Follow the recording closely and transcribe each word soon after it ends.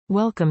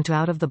Welcome to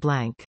Out of the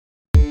Blank.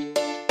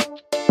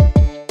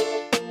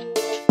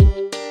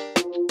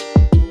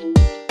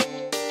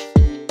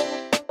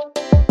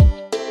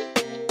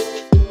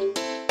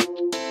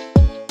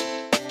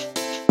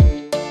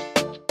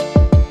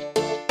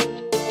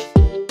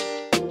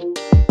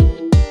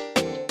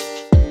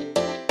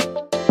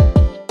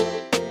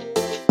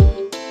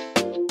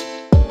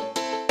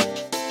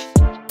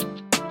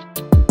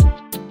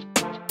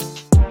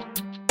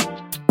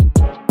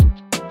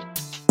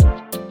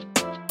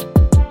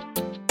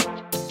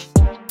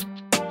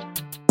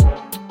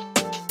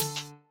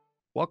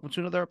 Welcome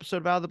to another episode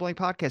of Out of the Blank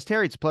podcast.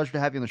 Terry, it's a pleasure to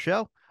have you on the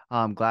show.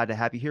 I'm glad to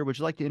have you here. Would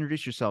you like to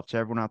introduce yourself to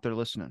everyone out there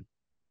listening?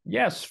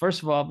 Yes,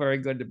 first of all, very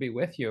good to be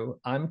with you.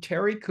 I'm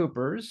Terry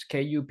Kupers,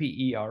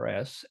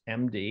 Kupers,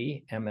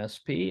 MD,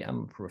 MSP.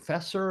 I'm a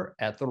professor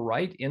at the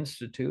Wright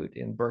Institute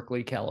in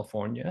Berkeley,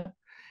 California.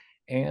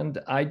 And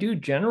I do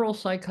general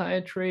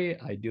psychiatry,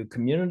 I do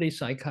community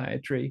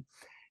psychiatry.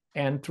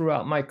 And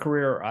throughout my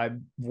career, I've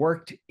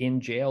worked in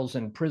jails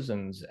and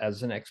prisons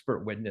as an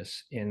expert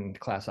witness in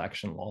class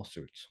action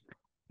lawsuits.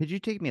 Could you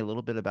take me a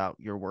little bit about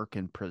your work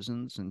in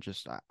prisons and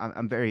just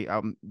I'm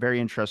very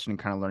interested in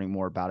kind of learning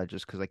more about it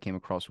just because I came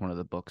across one of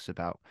the books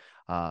about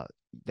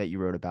that you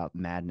wrote about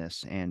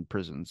madness and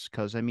prisons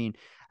because I mean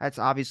that's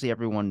obviously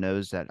everyone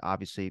knows that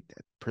obviously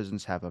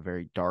prisons have a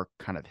very dark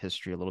kind of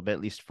history a little bit, at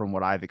least from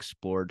what I've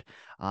explored,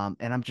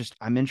 and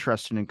I'm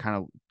interested in kind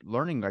of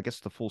learning, I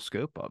guess, the full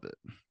scope of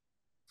it.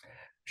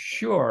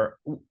 Sure.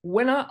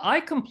 When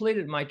I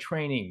completed my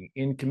training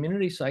in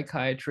community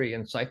psychiatry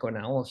and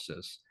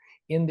psychoanalysis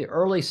in the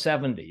early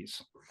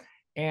 70s,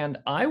 and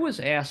I was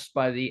asked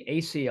by the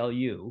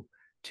ACLU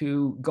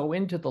to go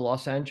into the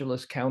Los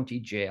Angeles County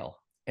Jail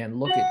and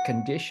look at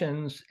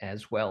conditions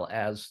as well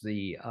as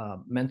the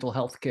mental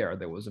health care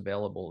that was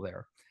available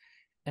there.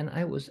 And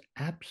I was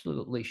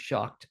absolutely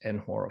shocked and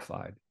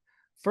horrified.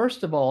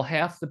 First of all,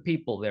 half the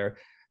people there,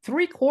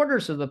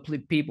 three-quarters of the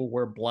people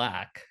were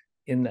Black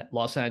in the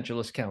Los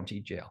Angeles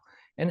County Jail,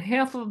 and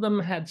half of them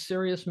had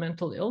serious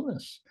mental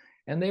illness.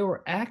 And they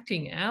were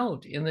acting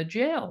out in the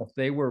jail.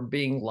 They were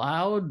being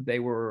loud. They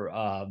were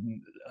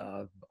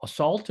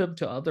assaultive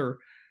to other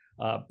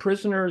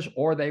prisoners,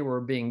 or they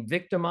were being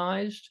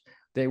victimized.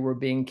 They were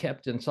being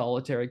kept in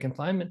solitary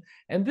confinement.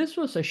 And this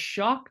was a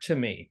shock to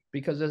me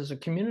because as a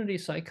community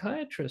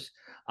psychiatrist,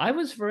 I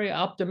was very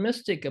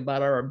optimistic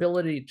about our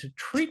ability to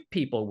treat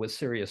people with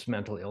serious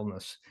mental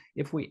illness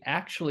if we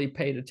actually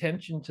paid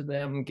attention to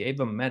them, gave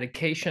them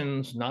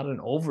medications, not an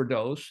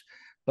overdose,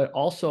 but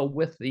also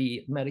with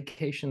the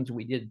medications,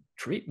 we did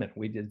treatment.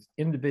 We did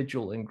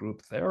individual and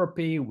group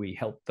therapy. We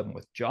helped them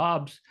with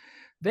jobs.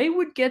 They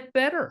would get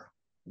better.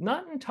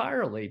 Not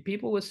entirely.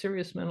 People with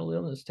serious mental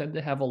illness tend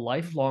to have a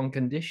lifelong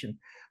condition,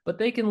 but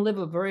they can live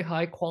a very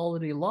high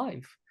quality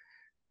life.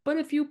 But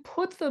if you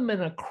put them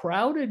in a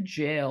crowded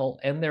jail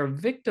and they're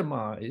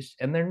victimized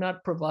and they're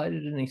not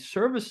provided any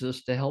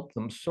services to help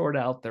them sort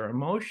out their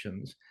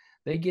emotions,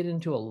 they get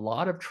into a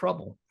lot of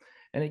trouble.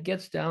 And it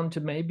gets down to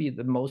maybe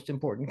the most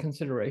important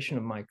consideration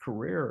of my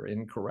career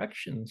in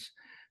corrections,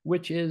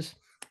 which is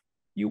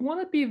you want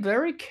to be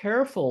very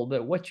careful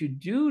that what you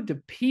do to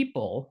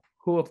people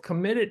who have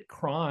committed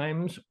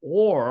crimes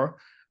or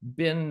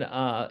been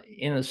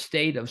in a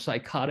state of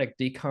psychotic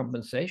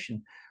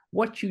decompensation,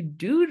 what you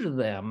do to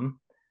them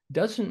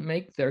doesn't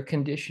make their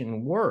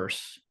condition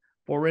worse.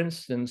 For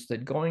instance,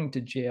 that going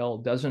to jail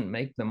doesn't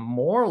make them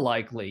more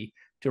likely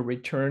to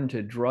return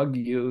to drug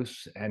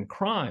use and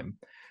crime.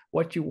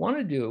 What you want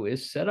to do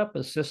is set up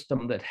a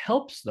system that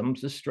helps them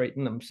to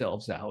straighten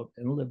themselves out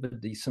and live a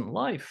decent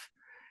life.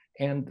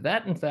 And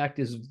that, in fact,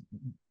 is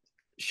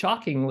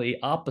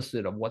shockingly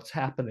opposite of what's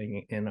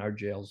happening in our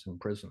jails and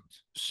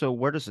prisons. So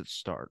where does it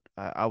start?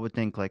 I would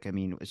think like, I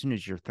mean, as soon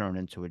as you're thrown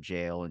into a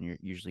jail and you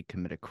usually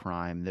commit a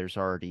crime, there's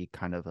already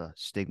kind of a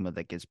stigma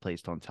that gets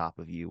placed on top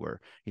of you where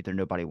either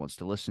nobody wants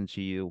to listen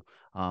to you,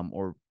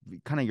 or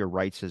kind of your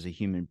rights as a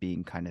human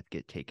being kind of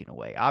get taken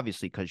away.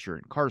 Obviously, because you're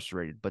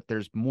incarcerated, but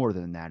there's more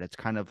than that. It's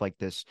kind of like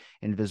this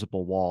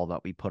invisible wall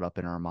that we put up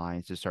in our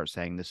minds to start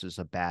saying this is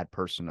a bad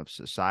person of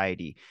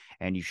society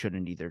and you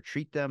shouldn't either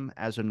treat them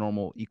as a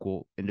normal,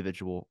 equal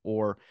individual,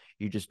 or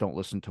you just don't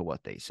listen to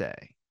what they say.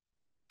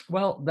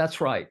 Well,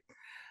 that's right.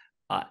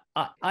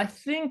 I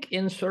think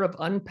in sort of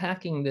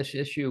unpacking this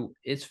issue,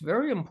 it's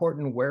very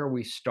important where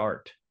we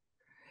start.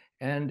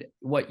 And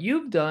what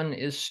you've done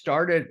is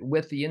started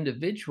with the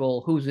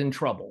individual who's in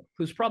trouble,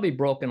 who's probably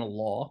broken a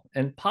law,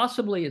 and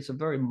possibly it's a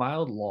very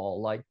mild law,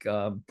 like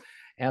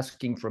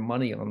asking for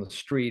money on the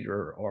street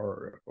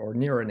or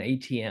near an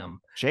ATM.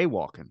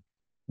 Jaywalking.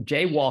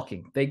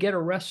 Jaywalking. They get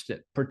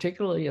arrested,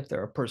 particularly if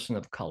they're a person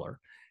of color,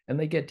 and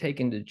they get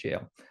taken to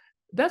jail.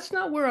 That's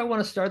not where I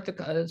want to start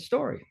the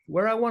story.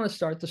 Where I want to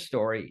start the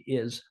story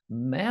is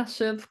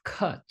massive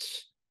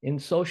cuts in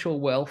social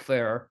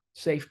welfare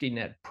safety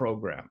net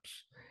programs.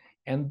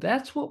 And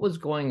that's what was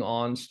going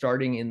on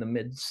starting in the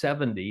mid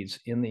 70s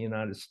in the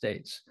United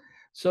States.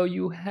 So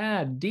you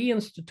had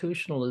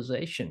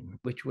deinstitutionalization,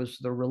 which was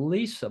the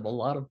release of a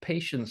lot of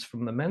patients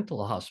from the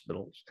mental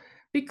hospitals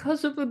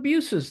because of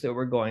abuses that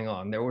were going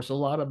on. There was a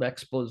lot of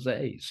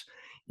exposés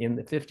in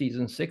the 50s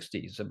and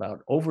 60s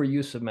about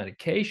overuse of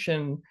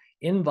medication,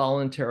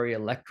 involuntary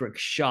electric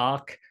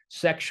shock,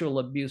 sexual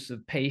abuse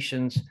of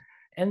patients,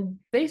 and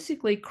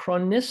basically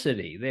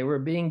chronicity. They were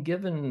being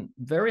given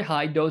very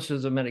high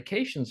doses of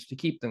medications to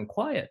keep them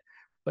quiet,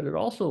 but it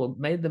also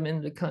made them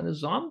into kind of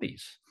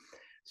zombies.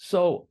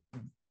 So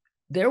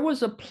there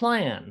was a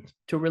plan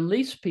to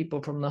release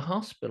people from the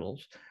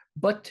hospitals,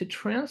 but to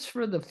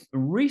transfer the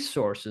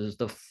resources,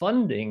 the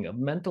funding of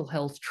mental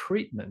health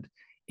treatment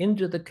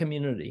into the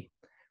community,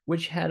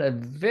 which had a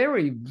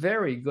very,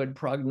 very good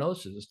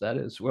prognosis. That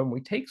is, when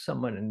we take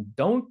someone and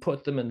don't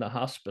put them in the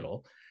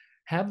hospital,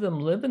 have them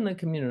live in the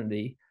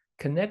community,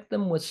 connect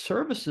them with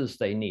services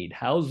they need,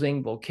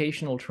 housing,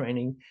 vocational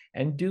training,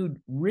 and do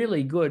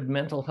really good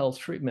mental health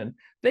treatment,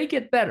 they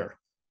get better.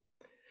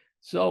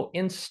 So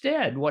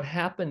instead, what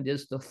happened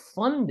is the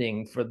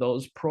funding for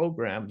those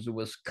programs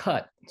was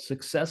cut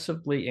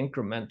successively,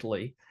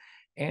 incrementally.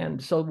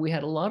 And so we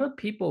had a lot of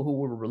people who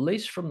were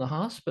released from the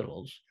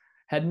hospitals,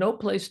 had no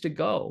place to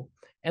go,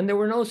 and there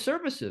were no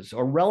services,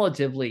 or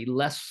relatively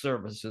less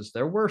services.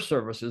 There were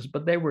services,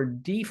 but they were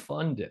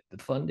defunded. The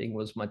funding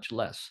was much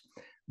less.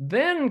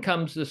 Then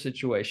comes the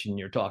situation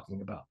you're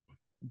talking about.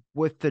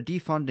 With the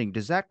defunding,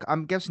 does that,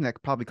 I'm guessing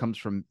that probably comes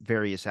from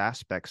various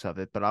aspects of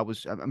it, but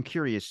I'm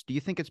curious, do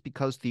you think it's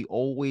because the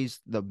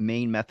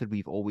main method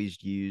we've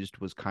always used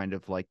was kind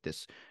of like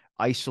this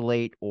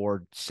isolate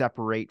or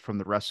separate from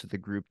the rest of the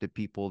group the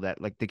people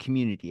that like the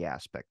community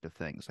aspect of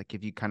things? Like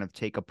if you kind of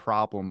take a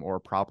problem or a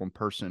problem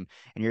person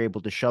and you're able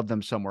to shove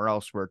them somewhere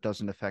else where it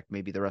doesn't affect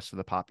maybe the rest of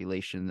the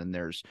population,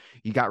 then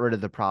you got rid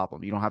of the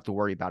problem. You don't have to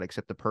worry about it,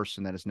 except the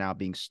person that is now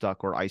being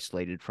stuck or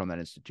isolated from that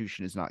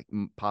institution is not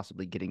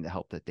possibly getting the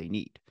help that they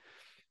need.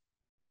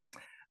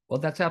 Well,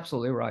 that's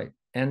absolutely right.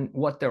 And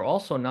what they're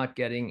also not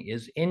getting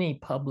is any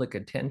public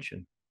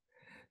attention.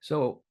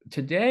 So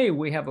today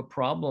we have a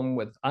problem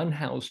with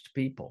unhoused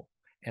people,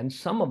 and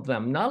some of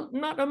them, not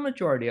a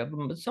majority of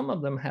them, but some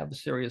of them have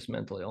serious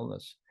mental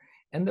illness,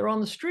 and they're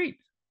on the street,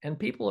 and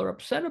people are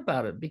upset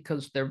about it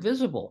because they're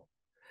visible.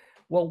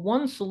 Well,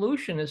 one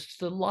solution is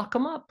to lock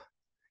them up,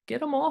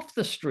 get them off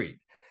the street.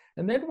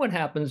 And then what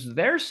happens?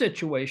 Their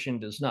situation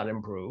does not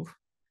improve.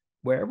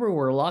 Wherever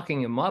we're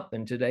locking them up,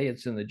 and today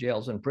it's in the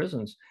jails and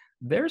prisons,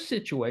 their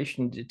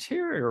situation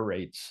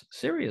deteriorates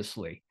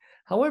seriously.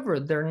 However,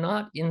 they're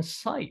not in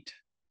sight,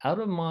 out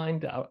of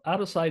mind, out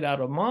of sight,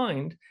 out of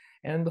mind.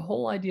 And the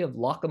whole idea of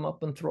lock them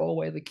up and throw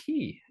away the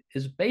key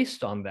is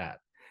based on that.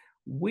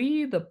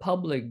 We, the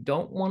public,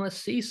 don't want to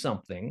see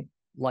something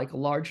like a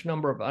large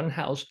number of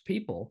unhoused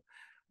people,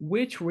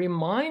 which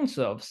reminds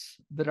us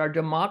that our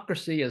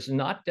democracy is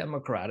not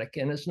democratic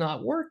and is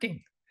not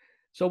working.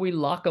 So we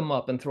lock them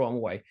up and throw them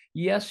away.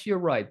 Yes, you're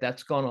right.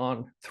 That's gone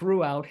on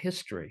throughout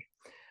history.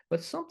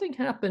 But something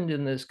happened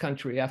in this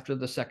country after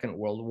the Second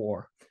World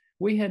War.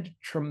 We had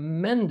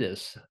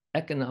tremendous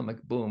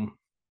economic boom,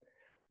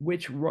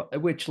 which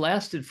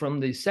lasted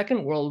from the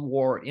Second World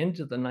War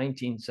into the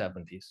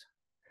 1970s.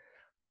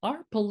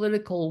 Our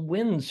political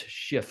winds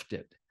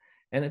shifted.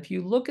 And if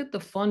you look at the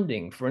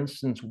funding, for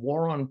instance,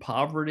 war on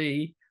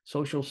poverty,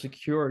 Social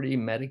Security,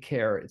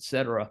 Medicare, et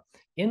cetera,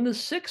 in the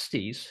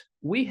 60s,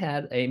 we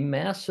had a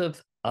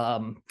massive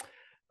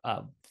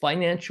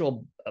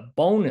financial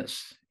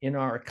bonus in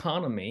our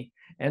economy.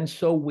 And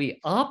so we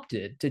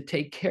opted to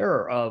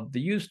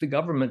use the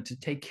government to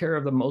take care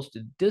of the most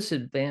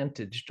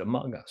disadvantaged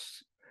among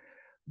us.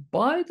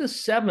 By the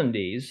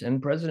 70s,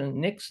 and President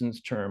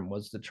Nixon's term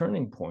was the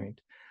turning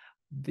point,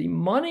 the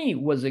money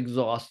was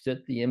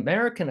exhausted. The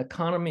American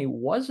economy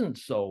wasn't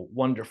so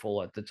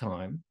wonderful at the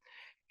time.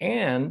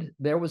 And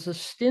there was a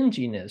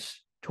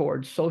stinginess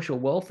towards social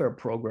welfare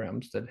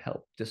programs that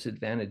help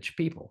disadvantaged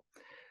people.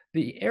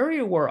 The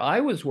area where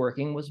I was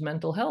working was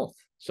mental health.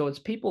 So it's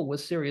people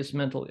with serious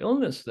mental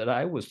illness that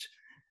I was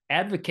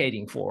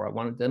advocating for. I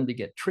wanted them to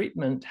get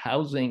treatment,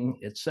 housing,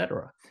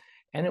 etc.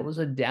 And it was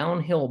a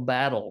downhill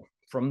battle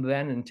from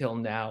then until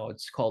now.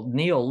 It's called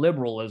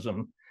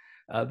neoliberalism,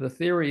 the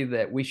theory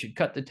that we should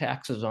cut the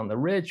taxes on the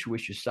rich, we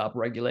should stop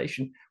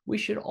regulation, we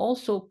should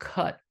also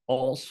cut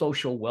all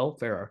social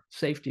welfare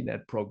safety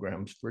net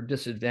programs for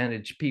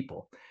disadvantaged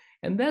people.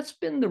 And that's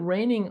been the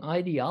reigning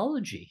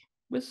ideology,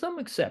 with some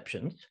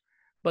exceptions,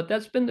 but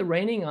that's been the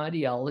reigning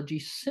ideology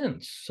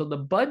since. So the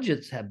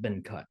budgets have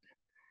been cut.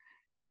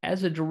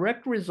 As a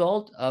direct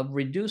result of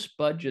reduced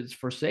budgets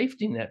for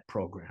safety net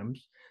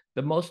programs,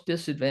 the most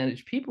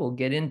disadvantaged people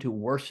get into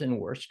worse and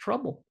worse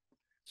trouble.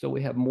 So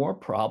we have more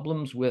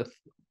problems with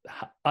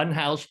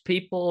unhoused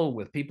people,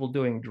 with people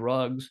doing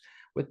drugs,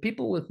 with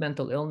people with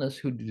mental illness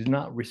who do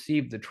not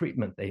receive the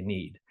treatment they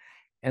need.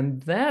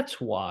 And that's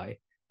why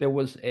there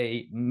was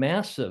a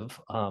massive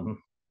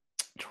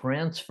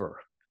transfer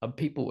of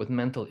people with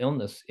mental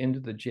illness into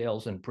the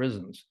jails and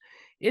prisons.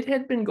 It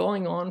had been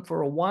going on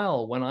for a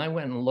while when I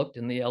went and looked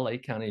in the LA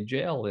County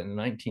Jail in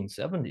the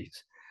 1970s,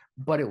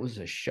 but it was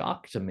a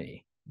shock to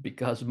me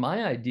because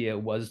my idea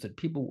was that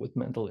people with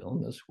mental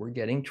illness were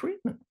getting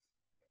treatment.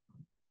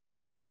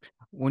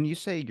 When you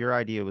say your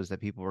idea was that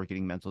people were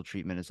getting mental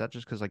treatment, is that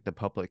just because like the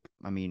public,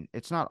 I mean,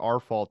 it's not our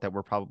fault that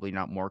we're probably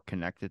not more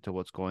connected to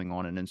what's going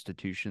on in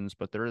institutions,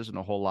 but there isn't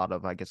a whole lot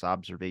of, I guess,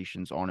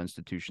 observations on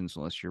institutions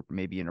unless you're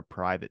maybe in a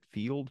private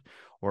field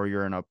or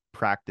you're in a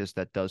practice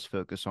that does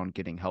focus on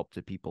getting help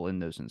to people in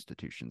those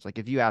institutions. Like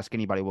if you ask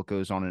anybody what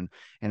goes on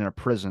in a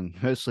prison,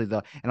 mostly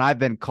and I've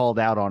been called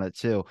out on it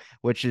too,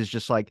 which is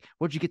just like,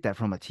 where'd you get that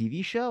from, a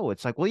TV show?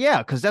 It's like, well, yeah,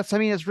 because I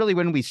mean, that's really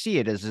when we see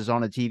it is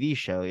on a TV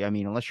show. I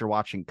mean, unless you're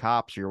watching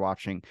Cops or you're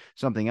watching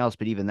something else,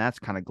 but even that's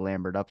kind of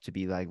glamored up to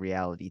be like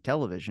reality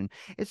television.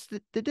 It's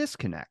the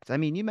disconnect. I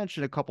mean, you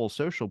mentioned a couple of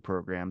social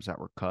programs that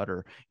were cut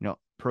or,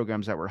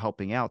 programs that were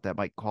helping out that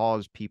might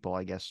cause people,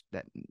 I guess,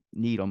 that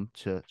need them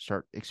to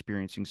start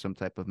experiencing some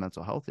type of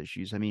mental health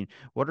issues. I mean,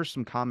 what are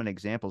some common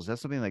examples? Is that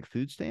something like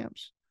food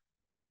stamps?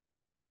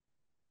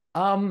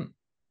 Um,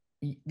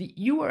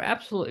 you are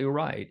absolutely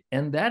right.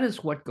 And that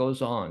is what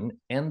goes on.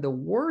 And the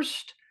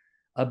worst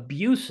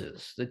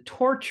abuses, the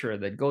torture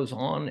that goes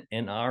on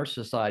in our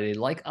society,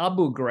 like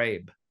Abu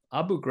Ghraib.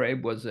 Abu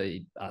Ghraib was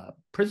a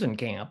prison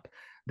camp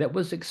that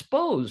was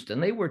exposed,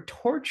 and they were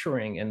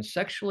torturing and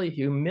sexually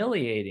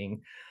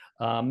humiliating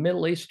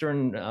Middle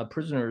Eastern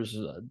prisoners.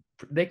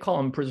 They call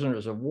them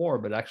prisoners of war,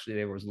 but actually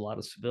there was a lot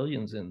of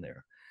civilians in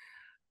there.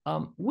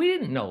 We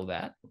didn't know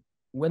that.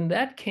 When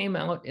that came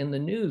out in the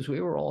news, we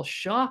were all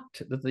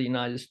shocked that the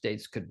United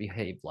States could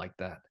behave like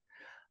that.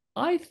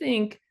 I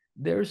think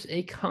there's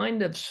a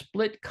kind of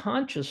split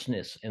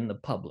consciousness in the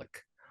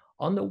public.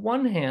 On the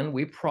one hand,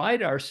 we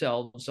pride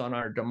ourselves on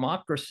our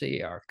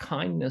democracy, our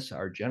kindness,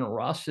 our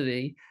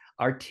generosity,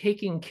 our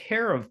taking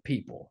care of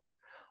people.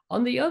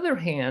 On the other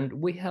hand,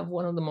 we have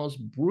one of the most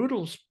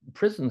brutal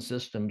prison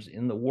systems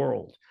in the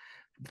world.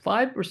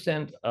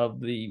 5% of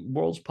the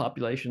world's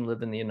population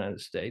live in the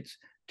United States.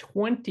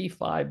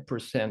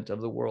 25%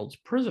 of the world's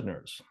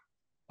prisoners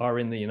are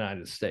in the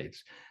United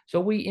States. So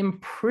we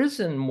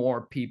imprison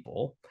more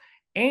people,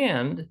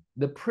 and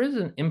the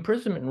prison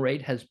imprisonment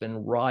rate has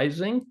been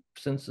rising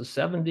since the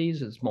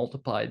 70s. It's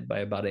multiplied by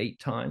about 8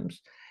 times.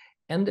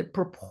 And the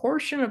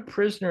proportion of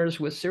prisoners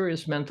with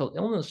serious mental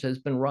illness has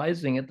been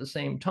rising at the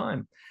same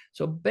time.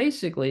 So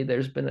basically,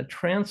 there's been a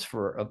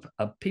transfer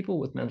of people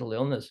with mental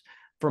illness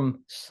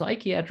from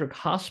psychiatric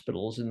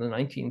hospitals in the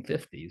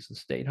 1950s, the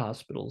state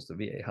hospitals, the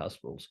VA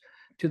hospitals,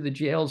 to the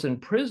jails and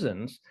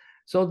prisons.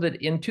 So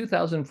that in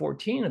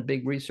 2014, a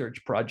big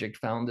research project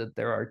found that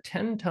there are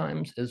 10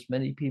 times as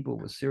many people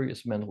with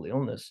serious mental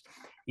illness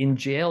in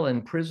jail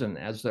and prison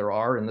as there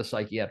are in the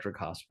psychiatric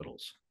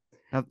hospitals.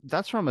 Now,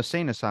 that's from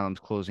insane asylums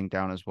closing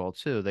down as well,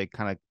 too. They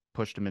kind of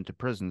pushed them into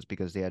prisons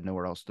because they had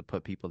nowhere else to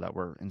put people that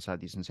were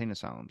inside these insane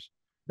asylums.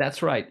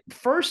 That's right.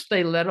 First,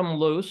 they let them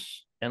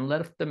loose and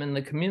left them in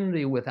the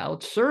community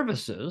without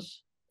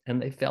services, and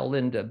they fell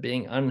into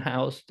being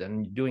unhoused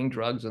and doing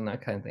drugs and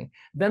that kind of thing.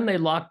 Then they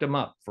locked them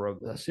up for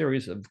a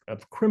series of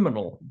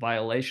criminal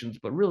violations,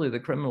 but really the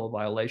criminal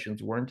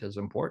violations weren't as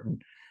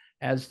important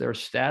as their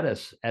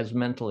status as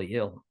mentally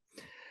ill.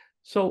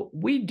 So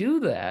we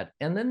do that.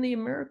 And then the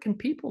American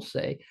people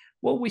say,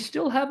 well, we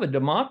still have a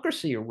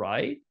democracy,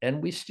 right?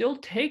 And we still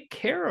take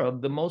care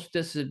of the most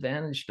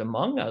disadvantaged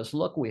among us.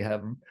 Look, we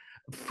have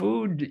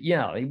food,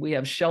 yeah, we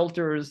have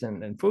shelters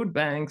and food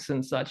banks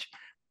and such.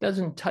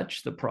 Doesn't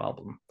touch the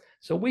problem.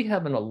 So we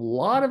have a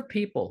lot of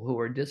people who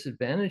are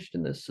disadvantaged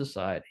in this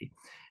society.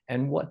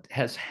 And what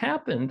has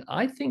happened,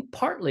 I think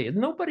partly, and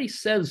nobody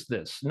says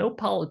this, no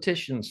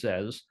politician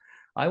says,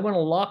 I want to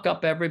lock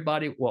up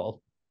everybody.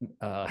 Well,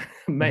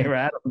 Mayor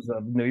Adams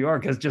of New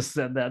York has just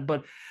said that,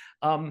 but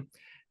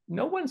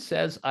no one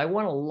says, I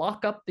want to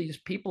lock up these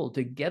people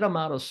to get them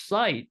out of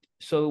sight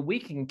so we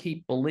can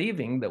keep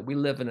believing that we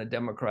live in a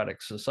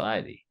democratic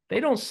society.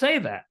 They don't say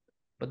that,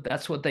 but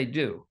that's what they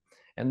do.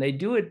 And they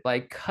do it by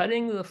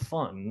cutting the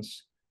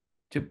funds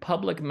to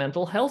public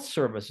mental health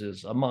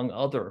services, among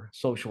other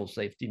social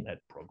safety net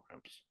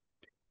programs.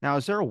 Now,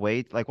 is there a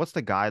way, like, what's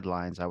the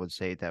guidelines I would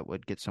say that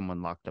would get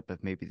someone locked up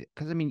if maybe,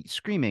 because I mean,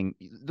 screaming,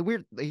 the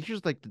weird,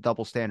 here's like the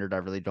double standard I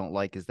really don't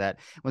like is that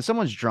when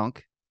someone's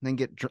drunk, then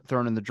get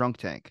thrown in the drunk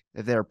tank.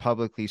 If they're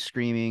publicly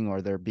screaming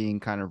or they're being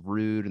kind of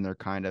rude and they're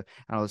kind of,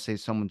 I don't know, let's say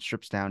someone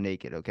strips down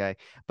naked, okay?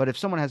 But if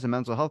someone has a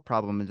mental health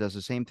problem and does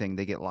the same thing,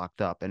 they get locked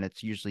up and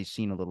it's usually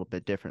seen a little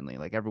bit differently.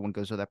 Like everyone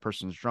goes, oh, that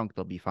person's drunk,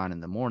 they'll be fine in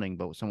the morning.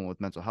 But with someone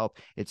with mental health,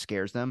 it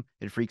scares them,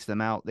 it freaks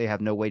them out. They have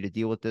no way to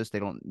deal with this.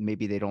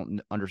 Maybe they don't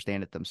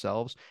understand it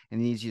themselves.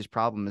 And the easiest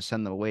problem is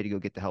send them away to go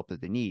get the help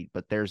that they need.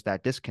 But there's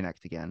that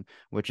disconnect again,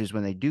 which is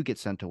when they do get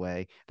sent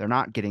away, they're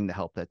not getting the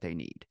help that they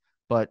need.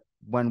 But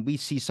when we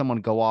see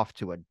someone go off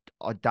to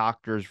a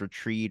doctor's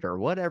retreat or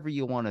whatever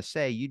you want to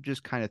say, you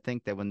just kind of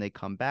think that when they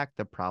come back,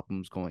 the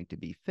problem's going to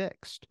be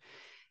fixed.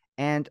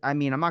 And I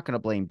mean, I'm not going to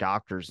blame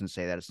doctors and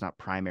say that it's not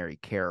primary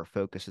care or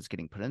focus that's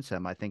getting put into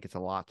them. I think it's a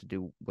lot to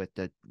do with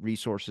the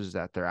resources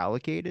that they're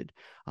allocated,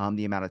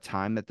 the amount of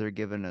time that they're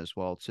given as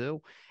well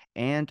too.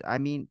 And I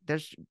mean,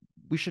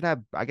 we should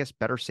have, I guess,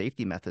 better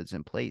safety methods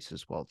in place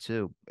as well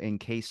too, in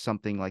case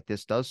something like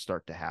this does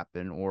start to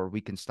happen, or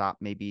we can stop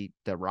maybe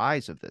the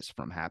rise of this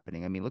from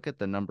happening. I mean, look at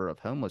the number of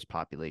homeless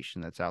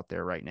population that's out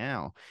there right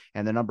now,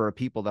 and the number of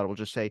people that will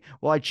just say,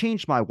 "Well, I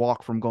changed my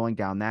walk from going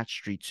down that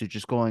street to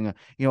just going,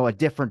 a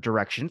different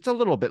direction. It's a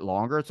little bit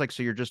longer." It's like,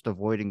 so you're just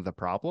avoiding the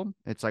problem.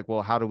 It's like,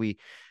 well, how do we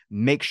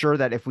make sure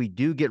that if we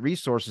do get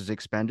resources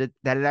expended,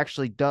 that it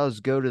actually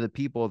does go to the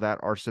people that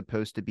are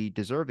supposed to be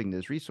deserving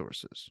those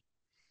resources?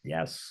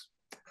 Yes,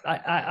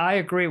 I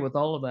agree with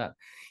all of that.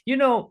 You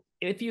know,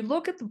 if you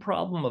look at the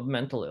problem of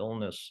mental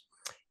illness,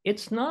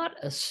 it's not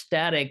a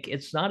static,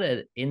 it's not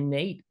an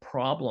innate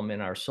problem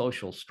in our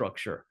social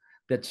structure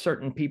that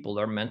certain people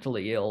are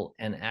mentally ill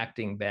and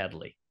acting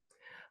badly.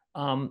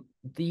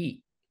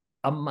 The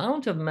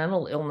amount of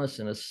mental illness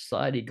in a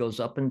society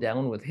goes up and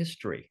down with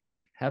history,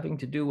 having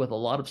to do with a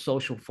lot of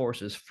social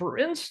forces. For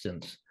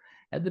instance,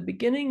 at the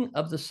beginning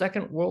of the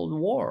Second World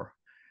War,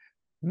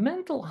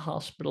 mental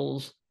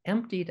hospitals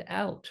emptied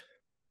out.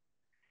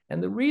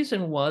 And the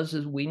reason was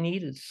is we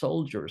needed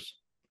soldiers.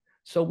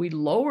 So we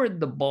lowered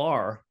the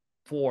bar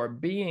for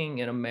being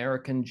an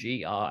American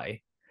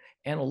GI.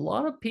 And a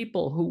lot of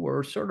people who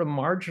were sort of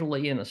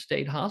marginally in a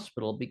state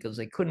hospital because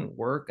they couldn't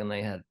work and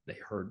they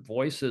heard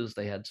voices,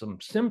 they had some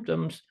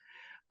symptoms,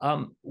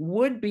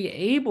 would be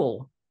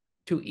able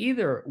to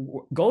either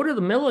go to the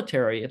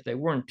military if they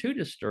weren't too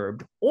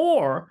disturbed,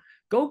 or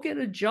go get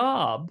a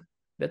job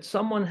that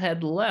someone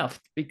had left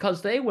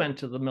because they went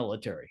to the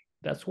military.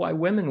 That's why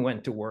women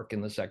went to work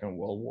in the Second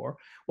World War.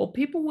 Well,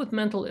 people with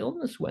mental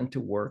illness went to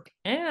work,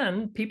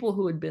 and people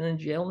who had been in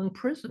jail and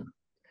prison.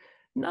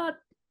 Not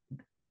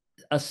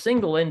a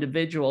single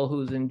individual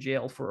who's in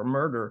jail for a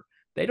murder,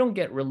 they don't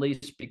get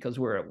released because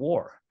we're at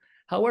war.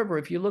 However,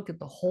 if you look at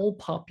the whole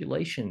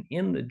population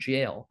in the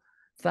jail,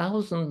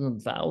 thousands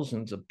and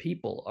thousands of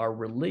people are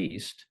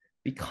released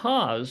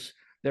because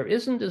there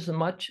isn't as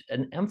much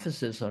an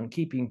emphasis on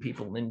keeping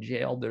people in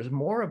jail. There's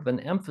more of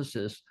an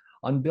emphasis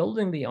on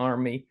building the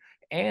army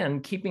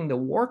and keeping the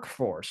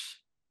workforce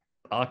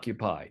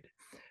occupied.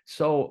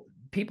 So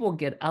people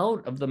get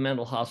out of the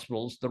mental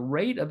hospitals, the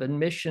rate of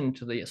admission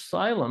to the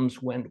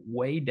asylums went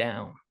way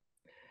down.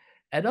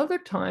 At other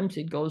times,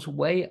 it goes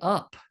way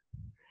up.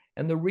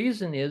 And the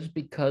reason is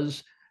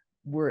because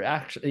we're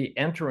actually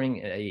entering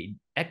a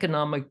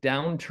economic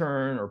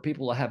downturn, or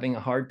people are having a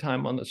hard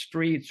time on the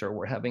streets, or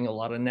we're having a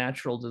lot of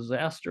natural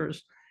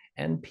disasters.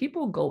 And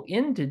people go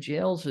into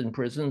jails and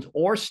prisons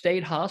or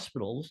state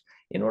hospitals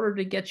in order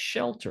to get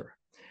shelter.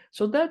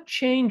 So that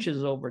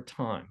changes over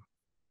time.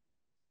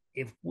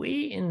 If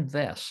we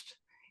invest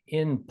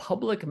in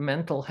public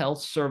mental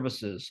health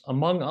services,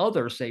 among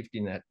other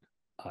safety net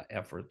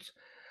efforts,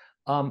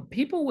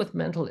 people with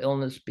mental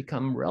illness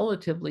become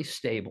relatively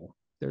stable.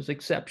 There's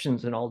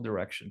exceptions in all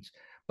directions,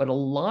 but a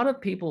lot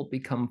of people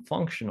become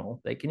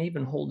functional. They can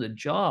even hold a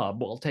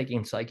job while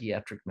taking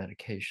psychiatric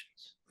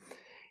medications.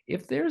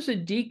 If there's a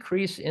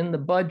decrease in the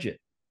budget,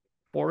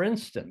 for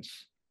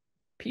instance,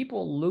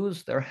 people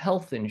lose their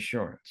health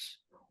insurance,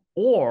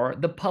 or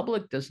the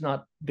public does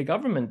not, the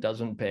government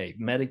doesn't pay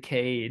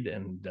Medicaid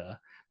and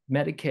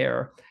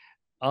Medicare,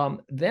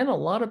 then a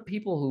lot of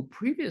people who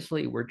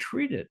previously were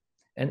treated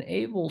and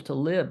able to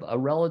live a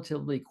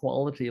relatively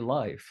quality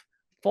life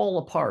fall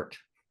apart.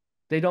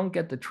 They don't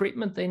get the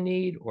treatment they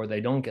need, or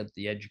they don't get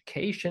the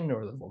education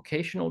or the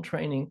vocational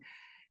training,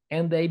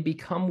 and they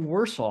become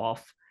worse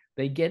off.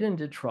 They get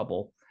into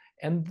trouble.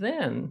 And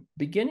then,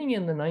 beginning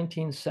in the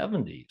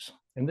 1970s,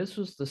 and this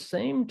was the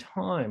same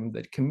time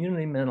that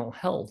community mental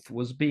health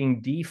was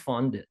being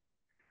defunded.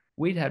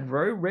 We'd had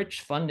very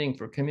rich funding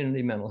for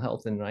community mental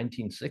health in the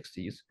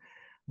 1960s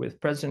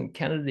with President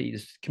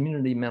Kennedy's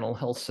Community Mental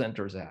Health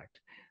Centers Act.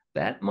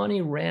 That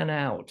money ran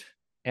out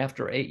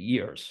after 8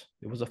 years.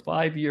 It was a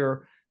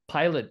 5-year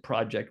pilot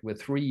project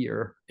with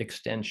 3-year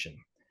extension.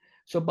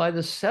 So by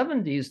the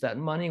 70s, that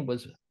money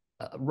was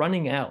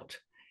running out.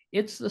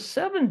 It's the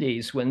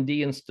 70s when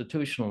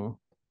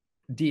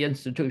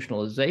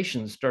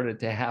deinstitutionalization started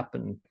to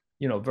happen,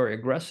 very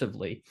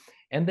aggressively.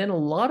 And then a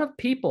lot of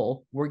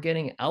people were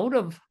getting out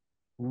of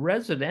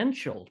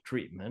residential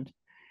treatment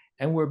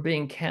and were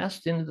being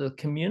cast into the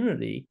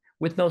community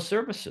with no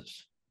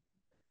services.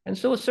 And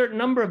so a certain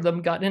number of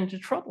them got into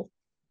trouble.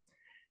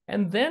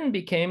 And then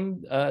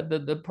became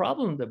the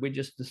problem that we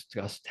just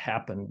discussed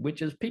happened,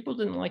 which is people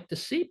didn't like to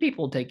see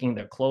people taking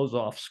their clothes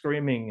off,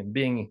 screaming and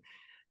being,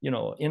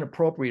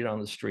 inappropriate on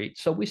the street.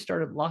 So we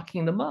started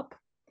locking them up.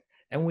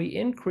 And we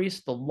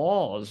increased the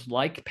laws,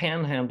 like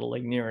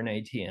panhandling near an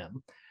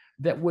ATM,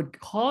 that would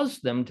cause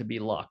them to be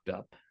locked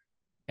up.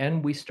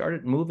 And we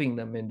started moving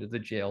them into the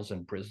jails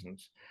and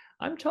prisons.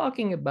 I'm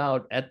talking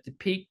about, at the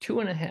peak,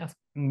 2.5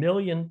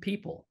 million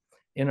people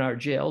in our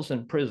jails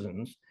and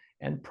prisons,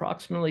 and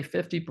approximately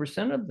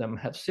 50% of them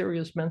have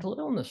serious mental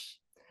illness.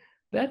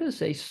 That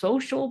is a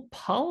social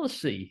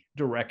policy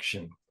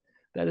direction.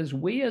 That is,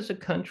 we as a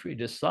country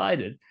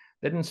decided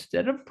that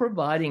instead of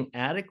providing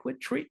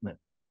adequate treatment,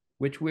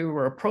 which we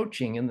were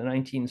approaching in the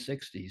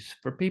 1960s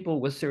for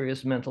people with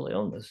serious mental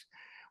illness,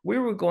 We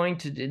were going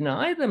to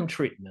deny them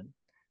treatment,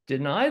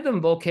 deny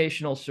them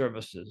vocational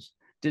services,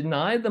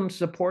 deny them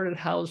supported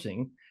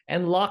housing,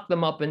 and lock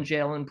them up in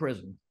jail and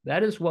prison.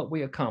 That is what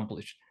we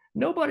accomplished.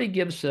 Nobody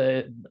gives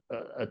a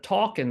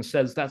talk and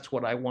says, that's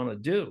what I want to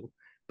do,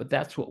 but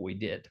that's what we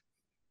did.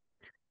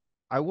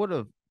 I would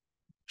have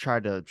try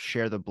to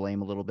share the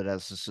blame a little bit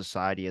as a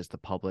society, as the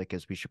public,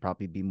 as we should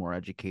probably be more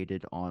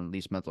educated on at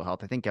least mental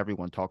health. I think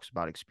everyone talks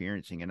about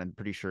experiencing, and I'm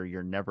pretty sure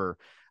you're never,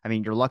 I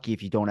mean, you're lucky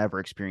if you don't ever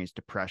experience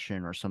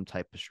depression or some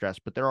type of stress,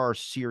 but there are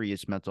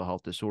serious mental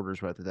health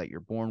disorders, whether that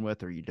you're born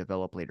with or you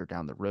develop later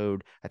down the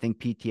road. I think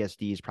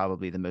PTSD is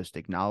probably the most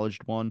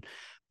acknowledged one.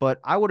 But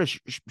I would have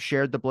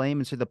shared the blame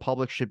and said the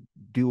public should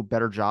do a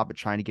better job at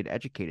trying to get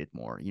educated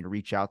more,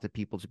 reach out to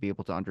people to be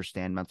able to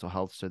understand mental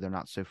health so they're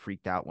not so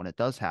freaked out when it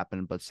does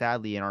happen. But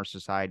sadly, in our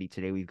society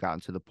today, we've gotten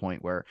to the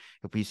point where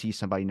if we see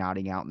somebody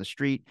nodding out in the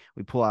street,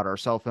 we pull out our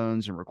cell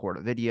phones and record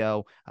a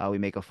video. We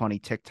make a funny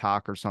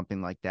TikTok or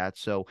something like that.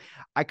 So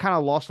I kind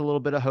of lost a little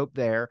bit of hope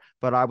there,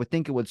 but I would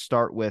think it would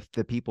start with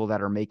the people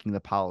that are making the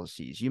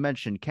policies. You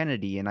mentioned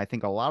Kennedy, and I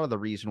think a lot of the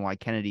reason why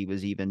Kennedy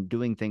was even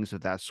doing things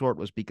of that sort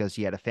was because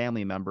he had a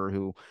family member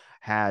who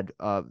had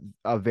a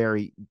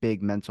very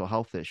big mental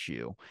health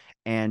issue.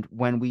 And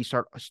when we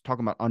start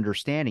talking about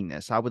understanding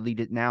this, I would lead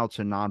it now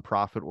to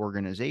nonprofit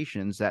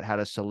organizations that had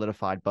a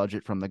solidified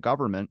budget from the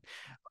government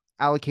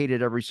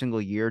allocated every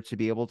single year to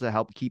be able to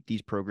help keep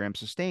these programs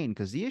sustained.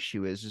 Because the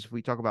issue is if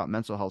we talk about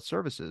mental health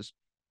services,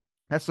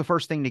 that's the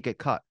first thing to get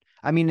cut.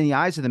 I mean, in the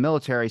eyes of the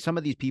military, some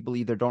of these people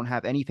either don't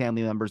have any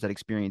family members that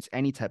experience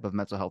any type of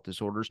mental health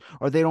disorders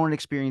or they don't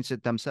experience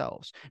it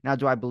themselves. Now,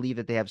 do I believe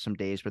that they have some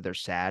days where they're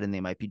sad and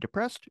they might be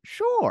depressed?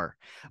 Sure.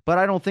 But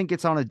I don't think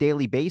it's on a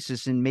daily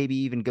basis and maybe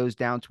even goes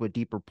down to a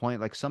deeper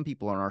point, like some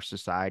people in our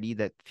society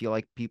that feel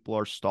like people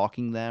are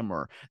stalking them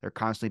or they're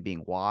constantly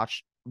being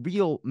watched.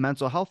 Real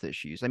mental health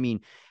issues. I mean,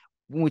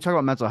 when we talk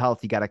about mental health,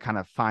 you got to kind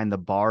of find the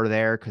bar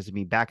there. Cause I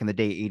mean, back in the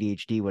day,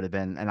 ADHD would have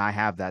been, and I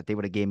have that, they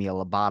would have gave me a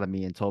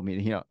lobotomy and told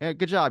me, hey,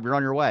 good job. You're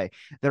on your way.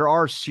 There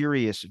are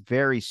serious,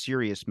 very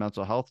serious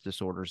mental health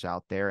disorders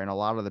out there. And a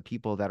lot of the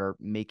people that are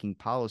making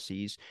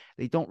policies,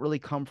 they don't really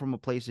come from a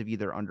place of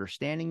either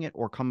understanding it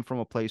or come from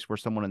a place where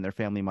someone in their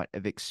family might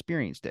have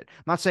experienced it.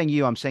 I'm not saying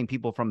you, I'm saying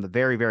people from the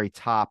very, very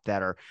top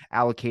that are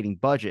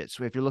allocating budgets.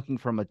 So if you're looking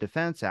from a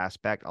defense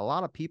aspect, a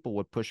lot of people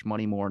would push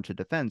money more into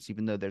defense,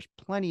 even though there's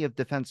plenty of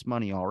defense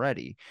money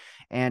already.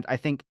 And I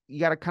think you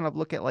got to kind of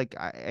look at, like,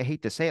 I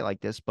hate to say it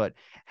like this, but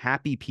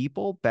happy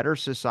people, better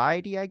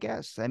society, I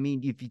guess. I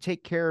mean, if you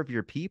take care of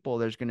your people,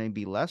 there's going to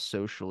be less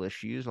social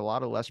issues, a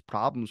lot of less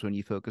problems when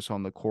you focus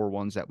on the core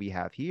ones that we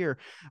have here.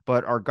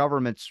 But our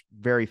government's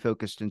very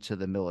focused into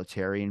the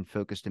military and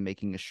focused in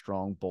making a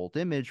strong, bold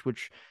image,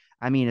 which,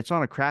 I mean, it's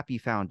on a crappy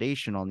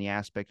foundation on the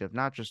aspect of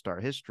not just our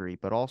history,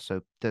 but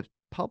also the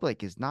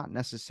public is not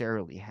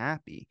necessarily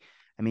happy.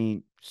 I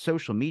mean,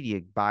 social media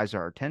buys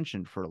our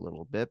attention for a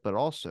little bit, but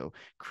also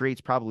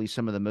creates probably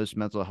some of the most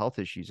mental health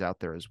issues out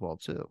there as well,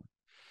 too.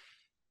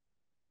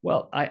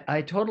 Well,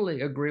 I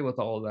totally agree with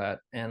all of that.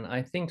 And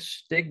I think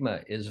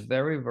stigma is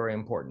very, very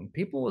important.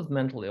 People with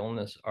mental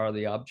illness are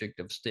the object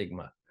of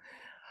stigma.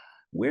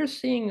 We're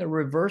seeing a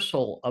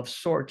reversal of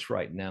sorts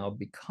right now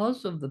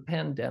because of the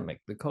pandemic,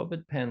 the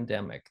COVID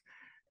pandemic.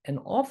 An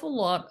awful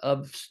lot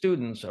of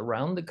students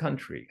around the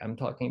country, I'm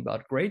talking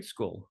about grade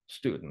school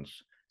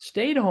students,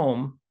 stayed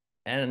home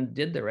and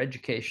did their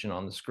education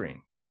on the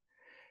screen.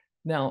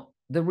 Now,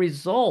 the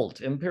result,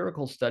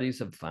 empirical studies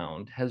have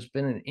found, has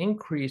been an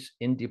increase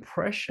in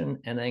depression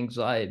and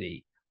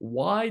anxiety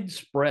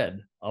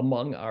widespread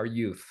among our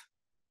youth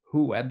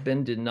who have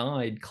been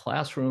denied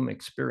classroom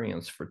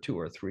experience for 2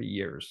 or 3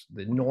 years,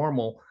 the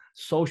normal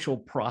social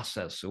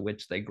process in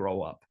which they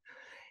grow up.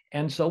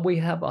 And so we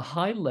have a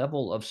high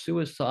level of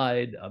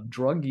suicide, of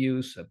drug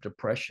use, of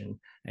depression,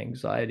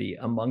 anxiety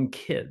among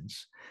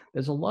kids.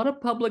 There's a lot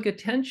of public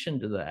attention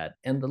to that.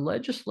 And the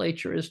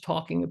legislature is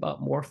talking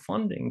about more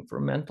funding for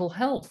mental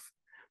health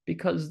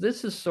because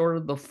this is sort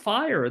of the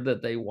fire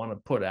that they want to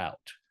put out.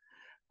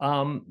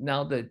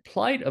 Now, the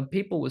plight of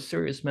people with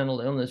serious mental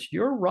illness,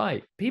 you're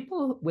right.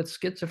 People with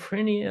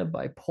schizophrenia,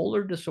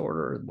 bipolar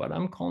disorder, what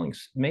I'm calling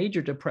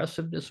major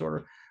depressive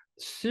disorder,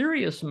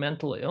 serious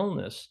mental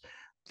illness,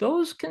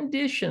 those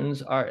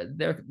conditions are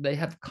there, they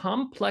have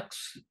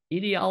complex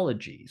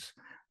etiologies.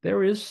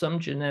 There is some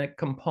genetic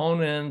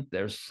component,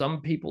 there's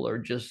some people are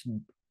just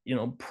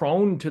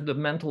prone to the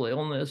mental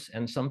illness,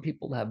 and some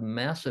people have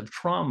massive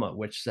trauma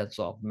which sets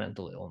off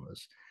mental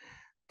illness.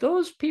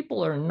 Those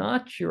people are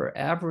not your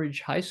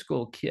average high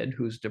school kid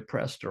who's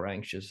depressed or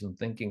anxious and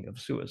thinking of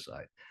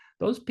suicide.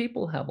 Those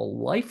people have a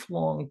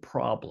lifelong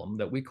problem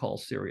that we call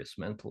serious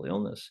mental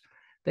illness.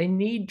 They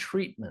need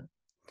treatment.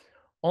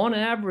 On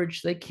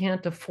average, they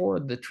can't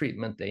afford the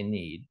treatment they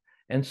need.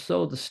 And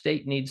so the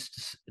state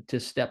needs to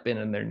step in,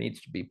 and there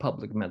needs to be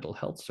public mental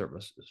health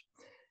services.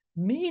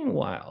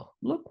 Meanwhile,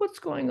 look what's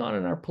going on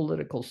in our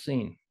political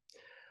scene.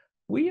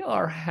 We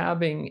are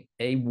having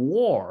a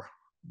war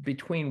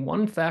between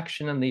one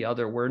faction and the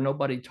other where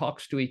nobody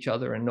talks to each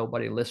other and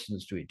nobody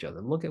listens to each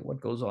other. Look at what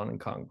goes on in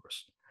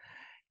Congress.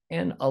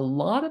 And a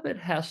lot of it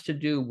has to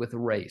do with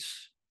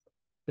race.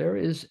 There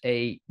is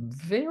a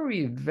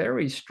very,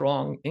 very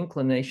strong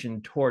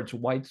inclination towards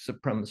white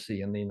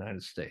supremacy in the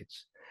United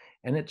States.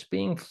 And it's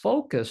being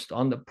focused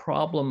on the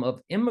problem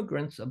of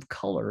immigrants of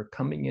color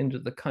coming into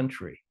the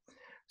country.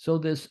 So,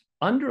 this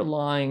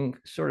underlying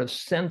sort of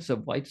sense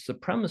of white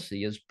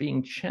supremacy is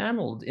being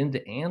channeled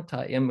into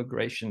anti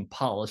immigration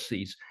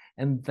policies.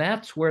 And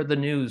that's where the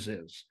news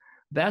is.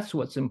 That's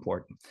what's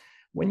important.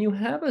 When you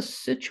have a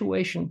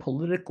situation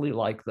politically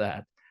like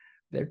that,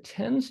 there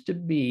tends to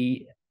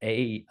be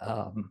a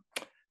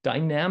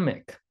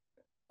dynamic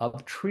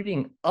of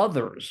treating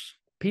others,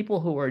 people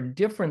who are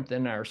different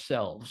than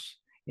ourselves,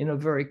 in a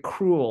very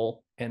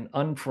cruel and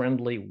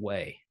unfriendly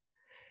way.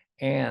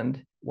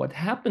 And what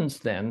happens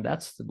then,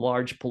 that's the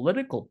large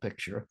political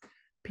picture.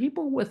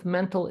 People with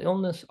mental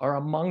illness are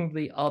among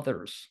the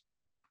others.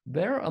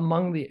 They're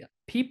among the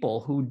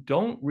people who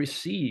don't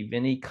receive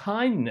any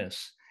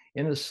kindness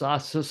in a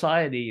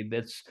society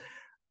that's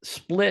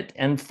split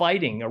and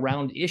fighting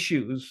around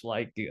issues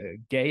like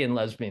gay and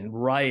lesbian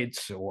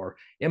rights or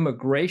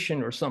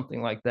immigration or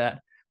something like that.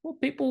 Well,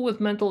 people with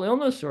mental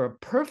illness are a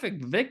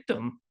perfect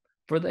victim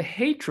for the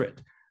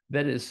hatred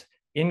that is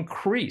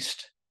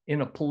increased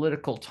in a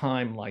political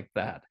time like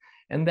that.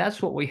 And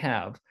that's what we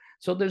have.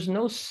 So there's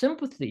no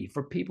sympathy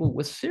for people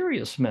with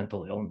serious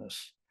mental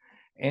illness.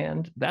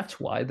 And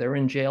that's why they're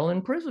in jail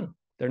and prison.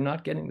 They're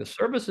not getting the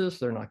services,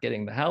 they're not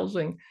getting the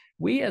housing.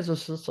 We as a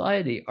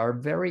society are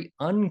very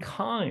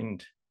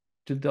unkind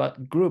to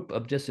that group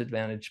of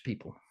disadvantaged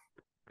people.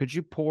 Could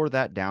you pour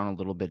that down a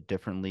little bit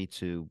differently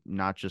to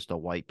not just a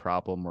white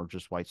problem or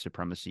just white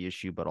supremacy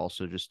issue, but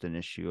also just an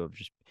issue of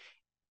just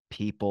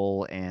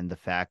people and the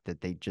fact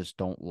that they just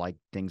don't like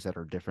things that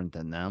are different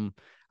than them?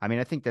 I mean,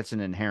 I think that's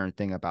an inherent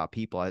thing about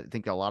people. I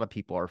think a lot of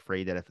people are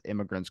afraid that if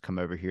immigrants come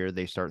over here,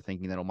 they start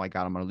thinking that, oh my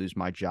God, I'm going to lose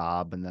my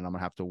job and then I'm going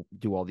to have to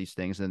do all these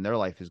things and then their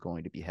life is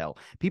going to be hell.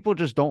 People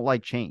just don't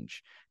like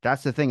change.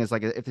 That's the thing, is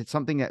like if it's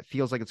something that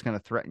feels like it's going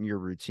to threaten your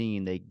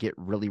routine, they get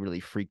really, really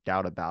freaked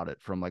out about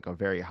it from like a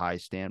very high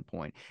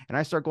standpoint. And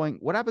I start going,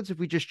 what happens if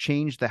we just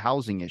change the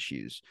housing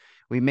issues?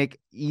 We make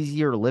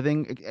easier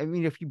living. I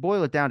mean, if you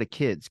boil it down to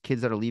kids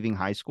that are leaving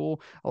high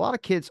school, a lot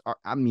of kids are,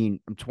 I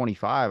mean, I'm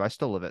 25. I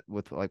still live it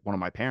with like one of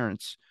my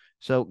parents.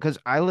 So, because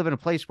I live in a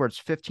place where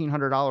it's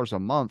 $1,500 a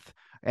month,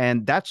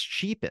 and that's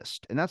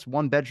cheapest, and that's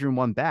one bedroom,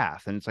 one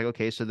bath. And it's like,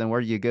 okay, so then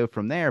where do you go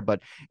from there?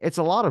 But it's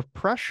a lot of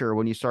pressure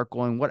when you start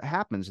going, what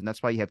happens? And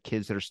that's why you have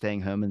kids that are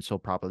staying home until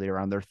probably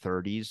around their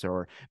 30s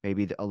or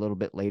maybe a little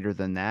bit later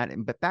than that.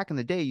 And but back in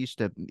the day, you used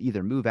to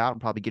either move out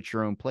and probably get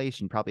your own place,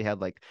 and you probably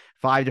had like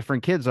five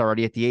different kids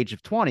already at the age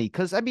of 20.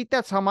 Because I mean,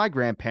 that's how my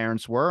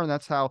grandparents were, and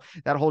that's how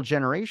that whole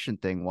generation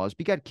thing was.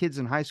 We got kids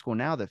in high school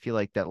now that feel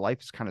like that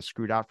life is kind of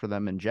screwed out for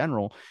them in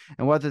general,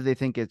 and whether they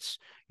think it's,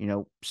 you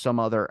know, some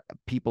other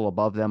people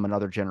above them,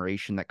 another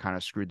generation that kind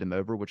of screwed them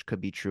over, which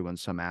could be true in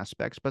some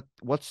aspects. But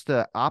what's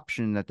the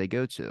option that they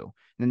go to? And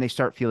then they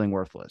start feeling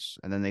worthless.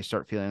 And then they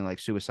start feeling like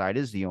suicide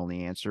is the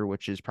only answer,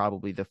 which is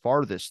probably the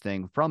farthest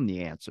thing from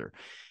the answer.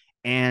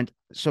 And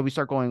so we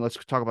start going,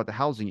 let's talk about the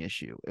housing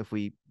issue. If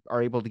we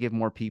are able to give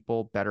more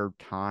people better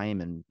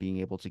time and being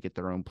able to get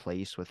their own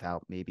place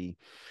without maybe,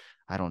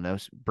 I don't know,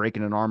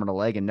 breaking an arm and a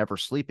leg and never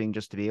sleeping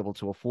just to be able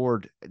to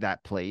afford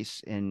that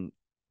place. And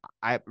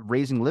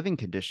raising living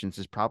conditions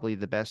is probably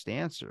the best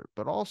answer.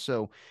 But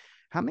also,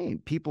 how many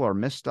people are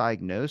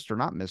misdiagnosed or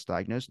not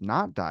misdiagnosed,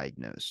 not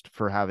diagnosed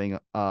for having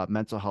a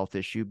mental health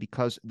issue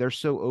because they're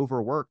so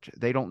overworked.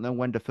 They don't know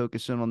when to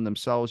focus in on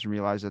themselves and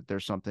realize that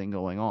there's something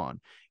going on.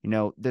 You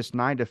know, this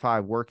 9 to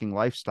 5 working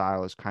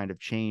lifestyle has kind of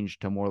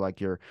changed to more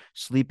like you're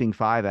sleeping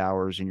 5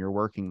 hours and you're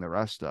working the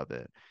rest of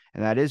it.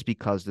 And that is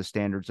because the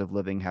standards of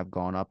living have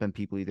gone up and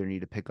people either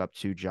need to pick up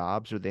two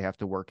jobs or they have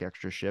to work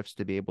extra shifts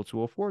to be able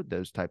to afford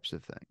those types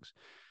of things.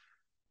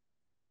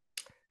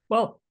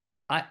 Well,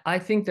 I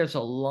think there's a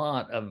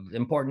lot of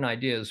important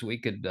ideas we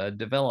could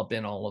develop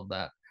in all of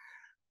that.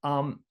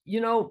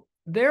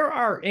 There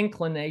are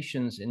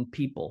inclinations in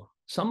people.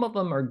 Some of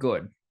them are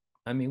good.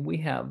 I mean, we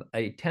have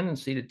a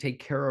tendency to take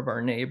care of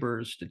our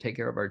neighbors, to take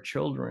care of our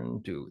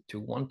children, to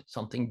want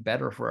something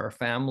better for our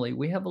family.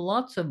 We have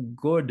lots of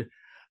good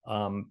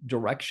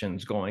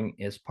directions going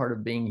as part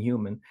of being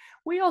human.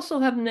 We also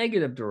have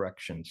negative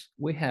directions.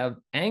 We have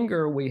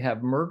anger, we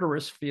have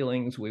murderous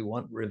feelings, we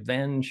want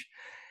revenge.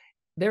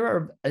 There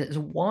are a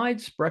wide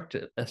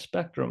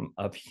spectrum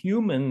of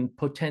human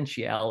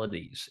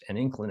potentialities and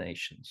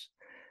inclinations.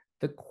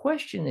 The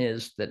question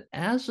is that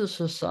as a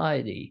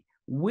society,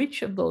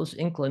 which of those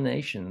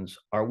inclinations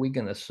are we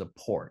going to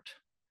support?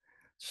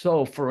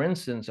 So, for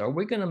instance, are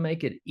we going to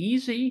make it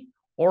easy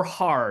or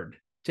hard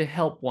to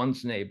help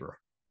one's neighbor?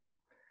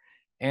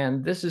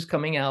 And this is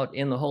coming out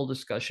in the whole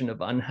discussion of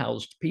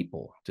unhoused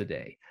people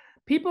today.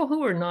 People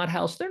who are not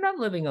housed, they're not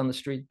living on the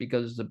street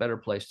because it's a better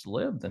place to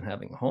live than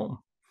having a home.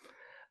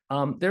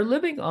 They're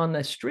living on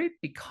the street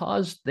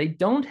because they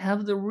don't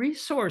have the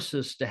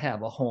resources to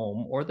have a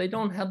home, or they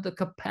don't have the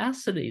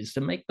capacities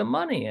to make the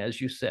money, as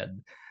you said.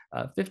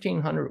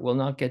 $1,500 will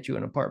not get you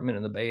an apartment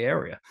in the Bay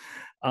Area.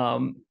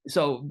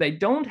 So they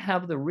don't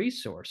have the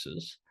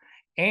resources,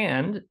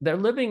 and they're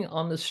living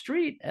on the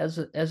street as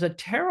a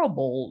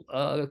terrible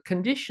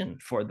condition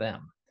for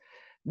them.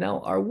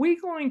 Now, are we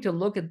going to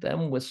look at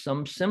them with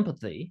some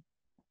sympathy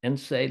and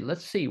say,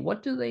 let's see,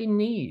 what do they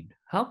need?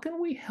 How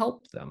can we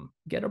help them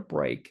get a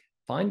break,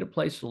 find a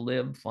place to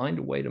live, find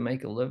a way to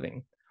make a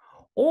living?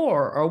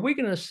 Or are we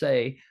going to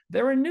say,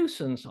 they're a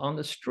nuisance on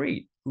the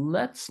street?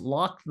 Let's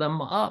lock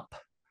them up.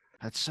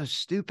 That's so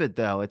stupid,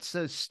 though. It's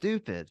so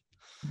stupid.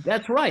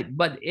 That's right.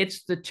 But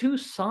it's the two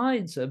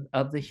sides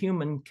of the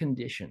human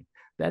condition.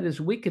 That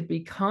is, we could be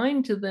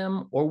kind to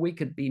them or we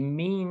could be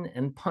mean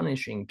and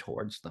punishing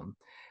towards them.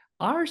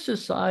 Our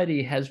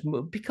society has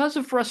moved because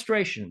of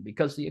frustration,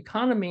 because the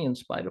economy, in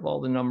spite of all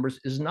the numbers,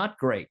 is not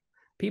great.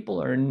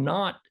 People are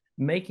not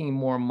making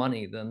more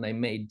money than they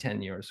made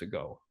 10 years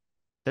ago.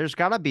 There's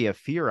got to be a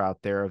fear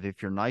out there of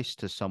if you're nice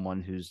to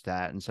someone who's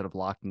that, instead of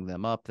locking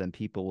them up, then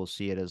people will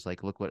see it as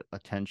like, look what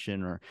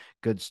attention or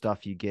good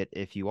stuff you get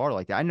if you are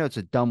like that. I know it's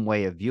a dumb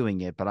way of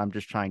viewing it, but I'm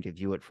just trying to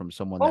view it from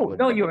someone that Oh, would.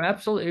 no, you're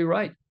absolutely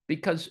right.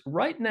 Because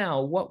right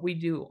now, what we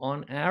do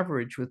on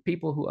average with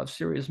people who have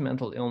serious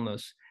mental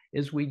illness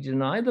is we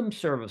deny them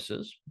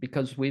services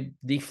because we've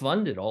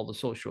defunded all the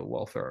social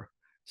welfare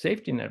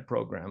safety net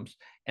programs,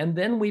 and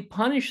then we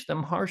punish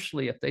them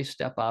harshly if they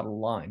step out of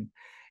line.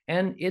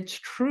 And it's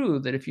true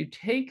that if you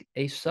take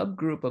a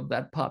subgroup of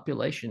that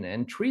population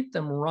and treat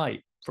them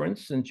right, for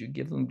instance, you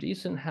give them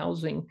decent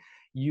housing,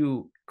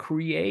 you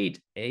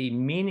create a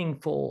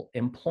meaningful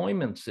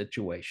employment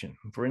situation.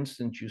 For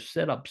instance, you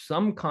set up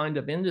some kind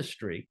of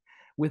industry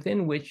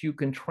within which you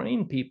can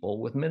train people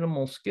with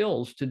minimal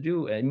skills to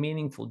do a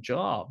meaningful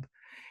job,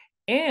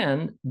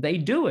 and they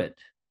do it.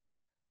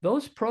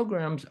 Those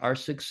programs are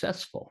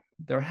successful.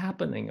 They're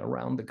happening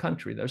around the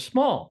country. They're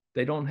small.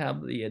 They don't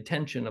have the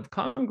attention of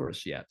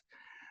Congress yet,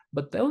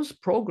 but those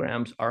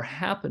programs are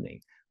happening.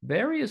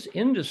 Various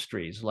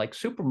industries like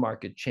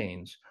supermarket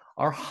chains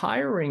are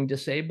hiring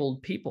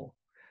disabled people.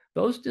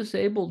 Those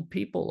disabled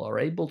people are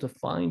able to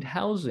find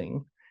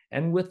housing,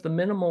 and with the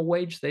minimal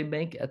wage they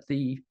make at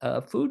the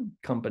food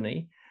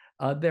company,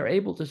 they're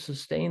able to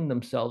sustain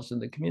themselves in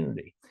the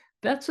community.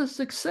 That's a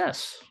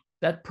success.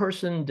 That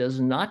person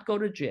does not go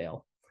to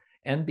jail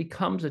and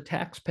becomes a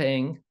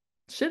tax-paying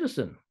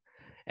citizen,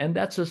 and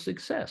that's a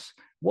success.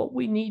 What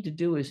we need to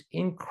do is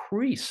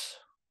increase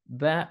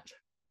that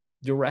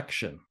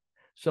direction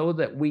so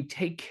that we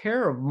take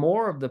care of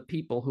more of the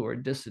people who are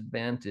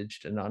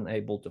disadvantaged and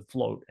unable to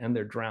float and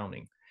they're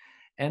drowning.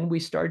 And we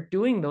start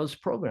doing those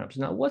programs.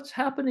 Now, what's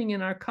happening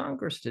in our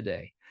Congress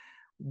today?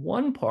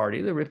 One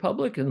party, the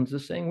Republicans,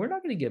 is saying, we're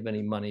not going to give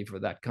any money for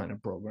that kind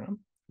of program.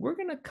 We're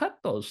going to cut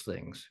those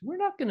things. We're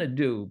not going to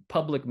do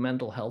public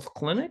mental health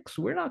clinics.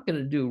 We're not going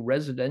to do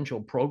residential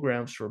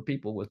programs for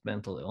people with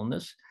mental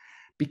illness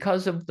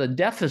because of the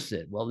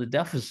deficit. Well, the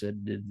deficit,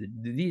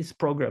 these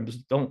programs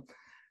don't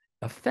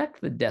affect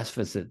the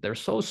deficit. They're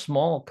so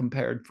small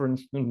compared, for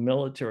instance,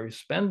 military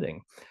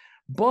spending.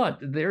 But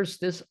there's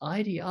this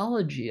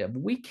ideology of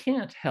we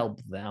can't help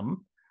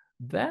them.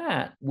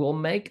 That will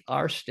make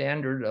our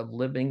standard of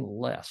living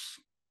less.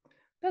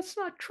 That's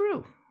not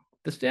true.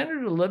 The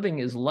standard of living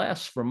is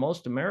less for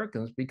most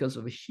Americans because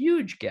of a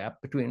huge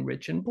gap between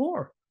rich and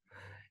poor.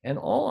 And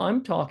all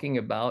I'm talking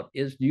about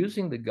is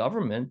using the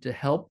government to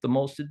help the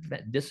most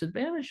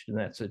disadvantaged in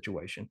that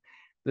situation.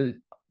 The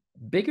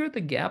bigger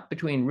the gap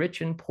between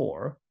rich and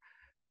poor,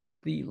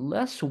 the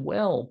less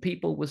well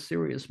people with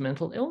serious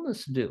mental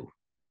illness do.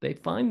 They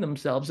find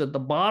themselves at the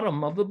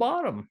bottom of the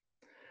bottom.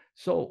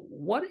 So,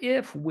 what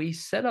if we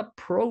set up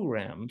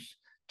programs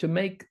to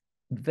make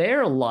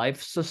their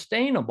life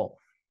sustainable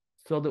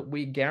so that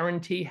we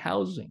guarantee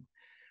housing?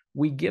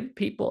 We give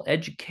people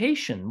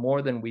education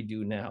more than we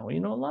do now. You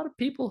know, a lot of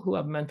people who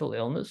have mental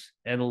illness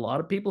and a lot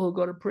of people who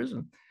go to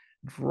prison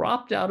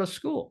dropped out of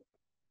school.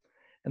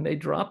 And they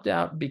dropped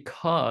out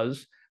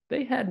because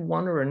they had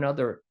one or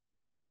another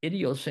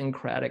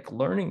idiosyncratic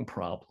learning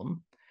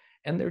problem,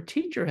 and their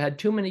teacher had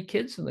too many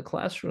kids in the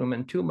classroom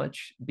and too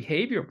much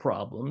behavior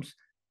problems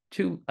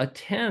to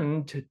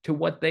attend to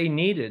what they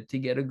needed to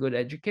get a good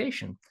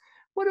education.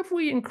 What if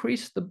we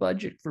increase the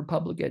budget for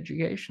public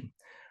education?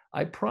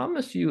 I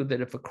promise you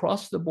that if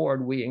across the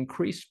board we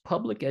increase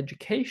public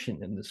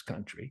education in this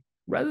country,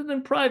 rather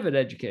than private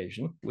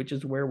education, which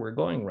is where we're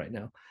going right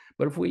now,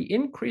 but if we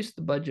increase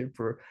the budget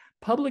for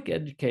public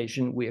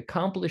education, we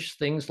accomplish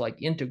things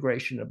like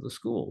integration of the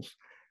schools,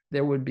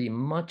 there would be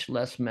much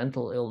less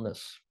mental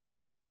illness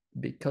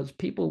because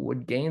people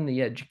would gain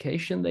the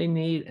education they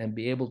need and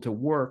be able to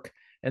work.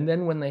 And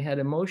then when they had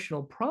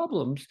emotional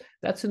problems,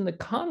 that's in the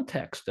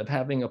context of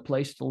having a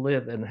place to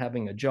live and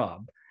having a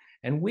job.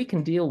 And we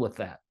can deal with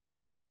that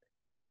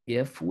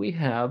if we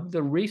have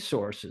the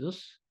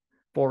resources,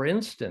 for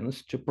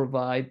instance, to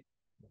provide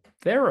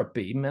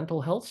therapy,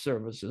 mental health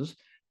services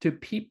to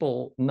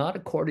people not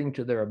according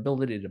to their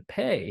ability to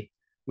pay,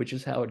 which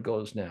is how it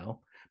goes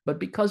now, but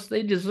because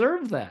they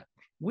deserve that.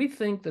 We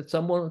think that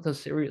someone with a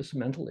serious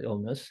mental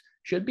illness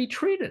should be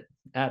treated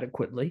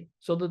adequately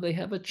so that they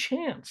have a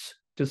chance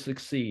to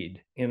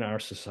succeed in our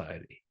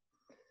society.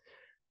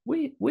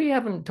 We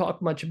haven't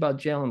talked much about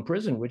jail and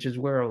prison, which is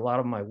where a lot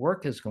of my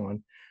work has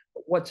gone.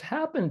 What's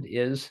happened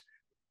is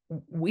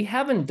we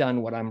haven't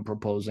done what I'm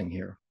proposing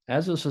here.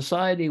 As a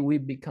society,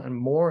 we've become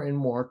more and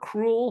more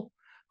cruel.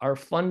 Our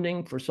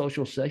funding for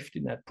social safety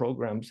net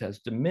programs has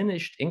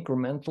diminished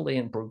incrementally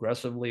and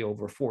progressively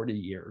over 40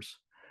 years.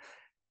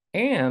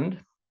 And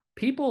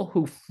people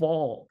who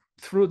fall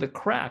through the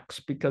cracks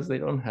because they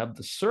don't have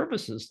the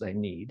services they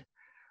need,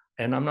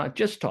 and I'm not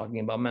just talking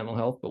about mental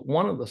health, but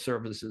one of the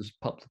services,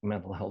 public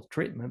mental health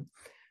treatment,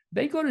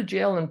 they go to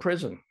jail and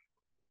prison.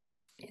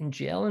 In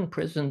jail and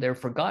prison, they're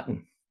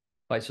forgotten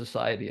by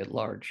society at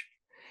large,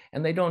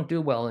 and they don't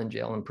do well in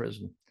jail and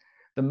prison.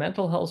 The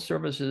mental health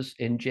services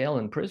in jail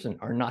and prison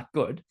are not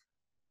good.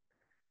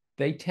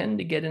 They tend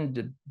to get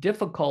into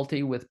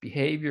difficulty with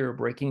behavior,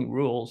 breaking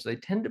rules. They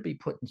tend to be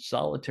put in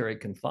solitary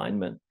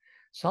confinement.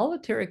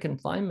 Solitary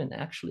confinement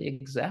actually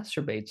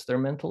exacerbates their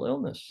mental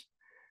illness.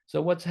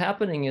 So what's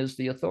happening is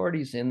the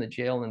authorities in the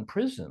jail and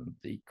prison,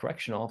 the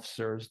correction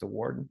officers, the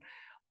warden,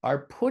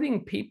 are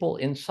putting people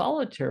in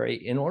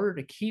solitary in order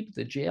to keep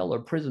the jail or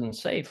prison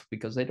safe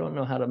because they don't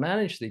know how to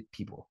manage the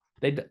people.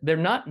 They're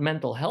not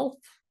mental health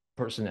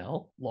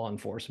personnel, law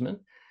enforcement.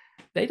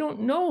 They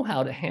don't know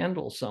how to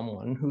handle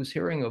someone who's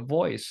hearing a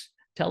voice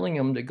telling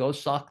them to go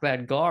sock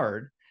that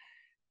guard.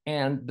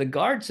 And the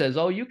guard says,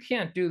 oh, you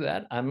can't do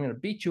that. I'm going to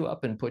beat you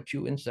up and put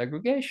you in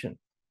segregation.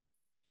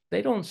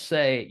 They don't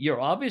say,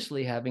 you're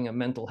obviously having a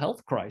mental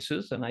health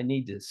crisis, and I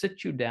need to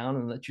sit you down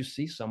and let you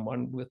see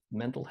someone with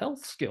mental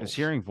health Is skills.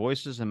 hearing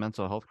voices a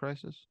mental health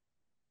crisis?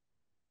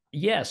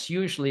 Yes,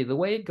 usually the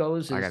way it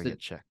goes I is got to that, get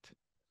checked.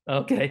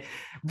 okay,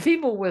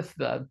 people with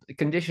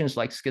conditions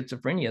like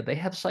schizophrenia, they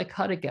have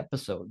psychotic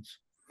episodes.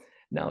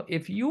 Now,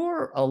 if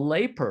you're a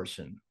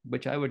layperson,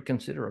 which I would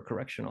consider a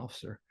correction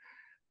officer,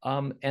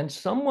 and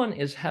someone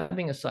is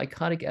having a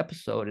psychotic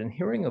episode and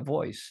hearing a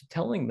voice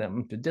telling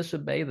them to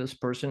disobey this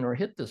person or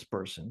hit this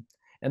person,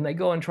 and they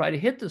go and try to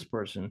hit this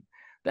person,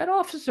 that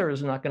officer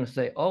is not going to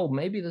say, oh,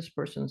 maybe this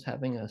person's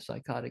having a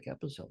psychotic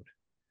episode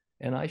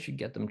and I should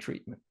get them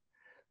treatment.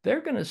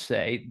 They're going to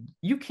say,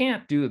 you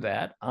can't do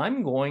that.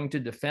 I'm going to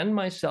defend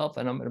myself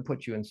and I'm going to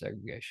put you in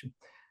segregation.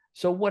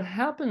 So what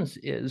happens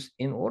is,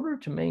 in order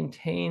to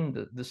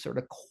maintain the sort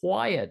of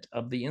quiet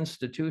of the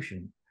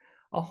institution,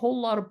 a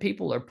whole lot of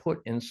people are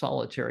put in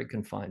solitary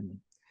confinement.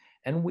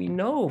 And we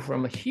know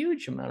from a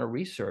huge amount of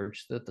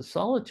research that the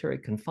solitary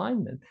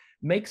confinement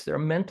makes their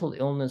mental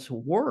illness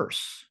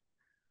worse,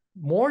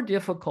 more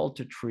difficult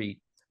to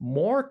treat,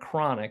 more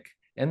chronic,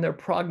 and their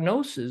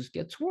prognosis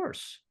gets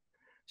worse.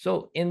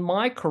 So in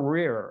my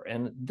career,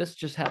 and this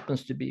just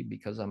happens to be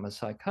because I'm a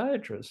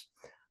psychiatrist,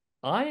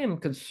 I am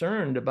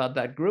concerned about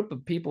that group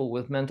of people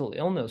with mental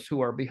illness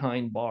who are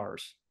behind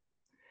bars.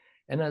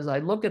 And as I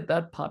look at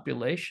that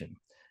population,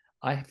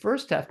 I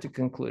first have to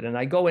conclude, and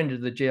I go into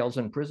the jails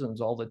and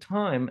prisons all the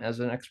time as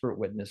an expert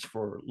witness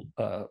for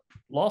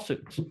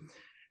lawsuits.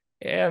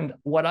 And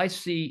what I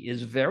see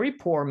is very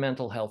poor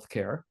mental health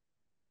care.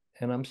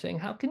 And I'm saying,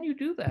 how can you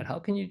do that? How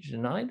can you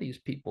deny these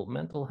people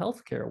mental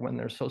health care when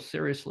they're so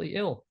seriously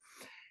ill?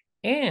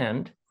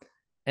 And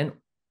a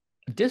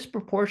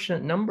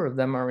disproportionate number of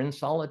them are in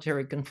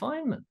solitary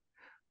confinement.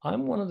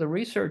 I'm one of the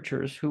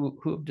researchers who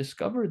have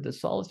discovered that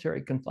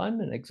solitary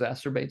confinement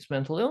exacerbates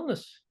mental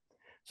illness.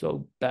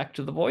 So back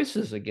to the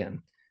voices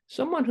again.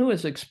 Someone who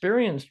has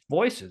experienced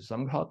voices,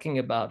 I'm talking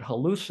about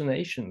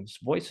hallucinations,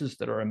 voices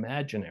that are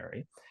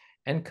imaginary,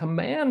 and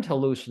command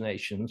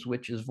hallucinations,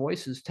 which is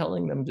voices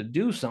telling them to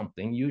do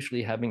something,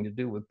 usually having to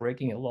do with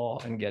breaking a law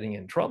and getting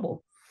in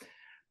trouble.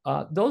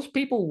 Those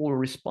people will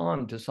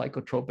respond to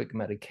psychotropic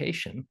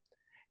medication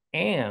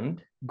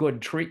and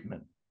good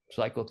treatment,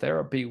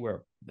 psychotherapy,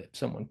 where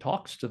someone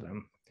talks to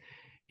them.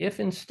 If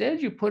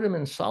instead you put them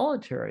in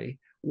solitary,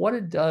 what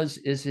it does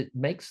is it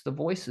makes the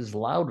voices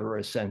louder,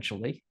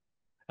 essentially.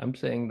 I'm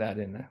saying that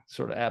in a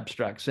sort of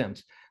abstract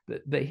sense.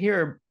 They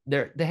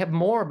have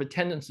more of a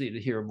tendency to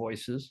hear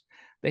voices.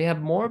 They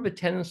have more of a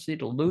tendency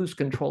to lose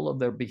control of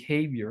their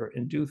behavior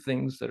and do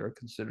things that are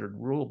considered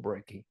rule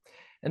breaking.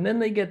 And then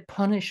they get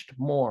punished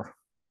more.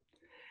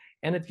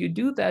 And if you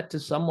do that to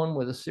someone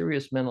with a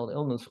serious mental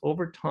illness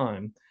over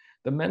time,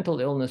 the mental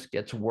illness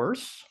gets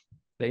worse.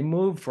 They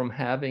move from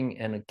having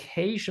an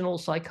occasional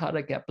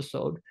psychotic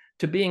episode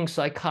to being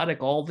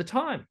psychotic all the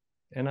time.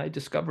 And I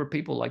discover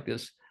people like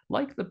this,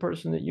 like the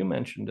person that you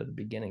mentioned at the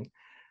beginning,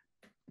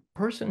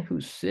 person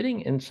who's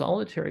sitting in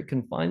solitary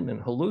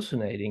confinement,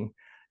 hallucinating,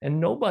 and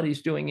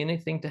nobody's doing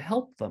anything to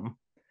help them.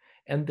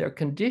 And their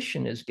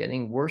condition is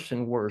getting worse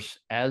and worse,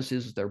 as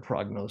is their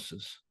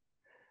prognosis.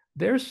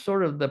 They're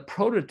sort of the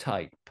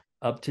prototype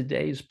of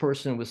today's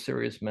person with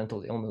serious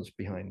mental illness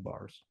behind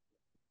bars.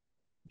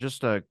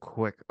 Just a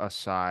quick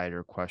aside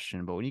or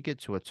question, but when you get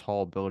to a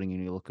tall building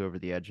and you look over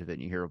the edge of it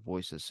and you hear a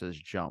voice that says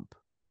jump,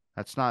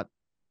 that's not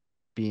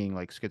being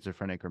like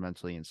schizophrenic or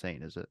mentally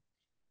insane, is it?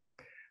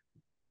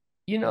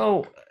 You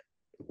know,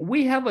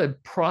 we have a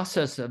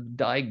process of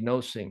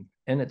diagnosing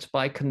and it's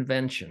by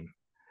convention.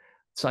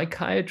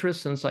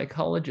 Psychiatrists and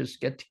psychologists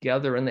get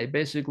together and they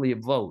basically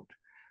vote.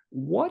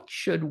 What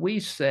should we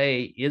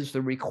say is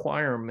the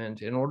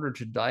requirement in order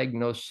to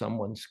diagnose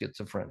someone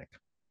schizophrenic?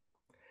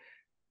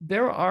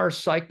 There are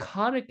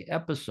psychotic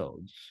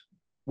episodes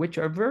which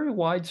are very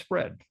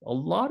widespread. A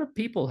lot of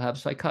people have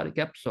psychotic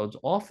episodes,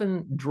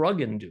 often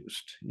drug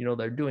induced.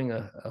 They're doing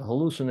a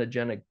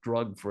hallucinogenic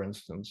drug, for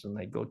instance, and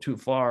they go too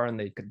far and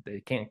they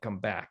can't come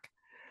back.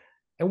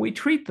 And we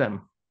treat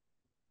them.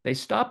 They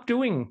stop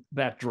doing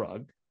that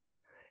drug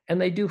and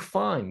they do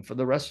fine for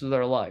the rest of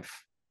their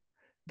life.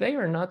 They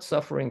are not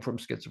suffering from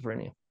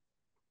schizophrenia.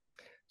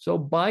 So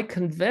by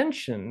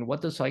convention,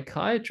 what the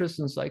psychiatrists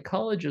and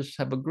psychologists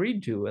have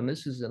agreed to, and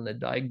this is in the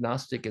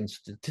Diagnostic and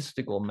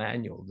Statistical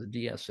Manual, the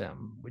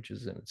DSM, which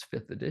is in its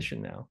 5th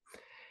edition now,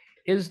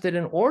 is that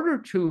in order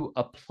to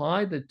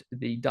apply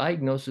the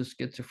diagnosis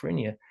of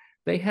schizophrenia,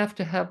 they have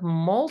to have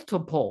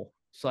multiple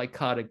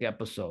psychotic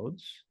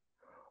episodes,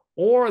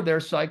 or their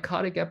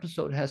psychotic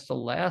episode has to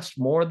last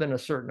more than a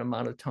certain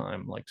amount of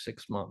time, like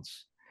 6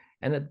 months.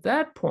 And at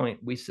that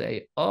point, we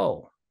say,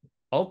 oh,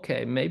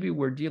 okay, maybe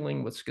we're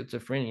dealing with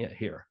schizophrenia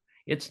here.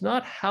 It's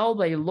not how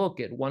they look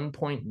at one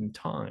point in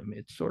time.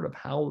 It's sort of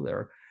how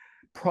their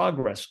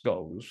progress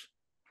goes.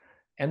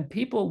 And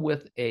people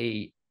with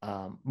a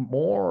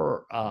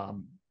more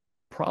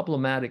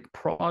problematic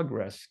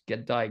progress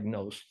get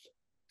diagnosed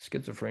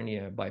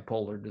schizophrenia,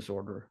 bipolar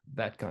disorder,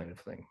 that kind of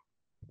thing.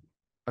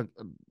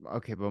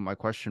 Okay, but my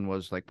question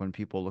was like when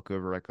people look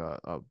over like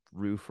a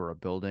roof or a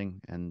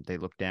building and they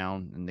look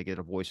down and they get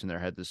a voice in their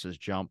head that says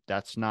jump.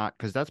 That's not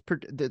because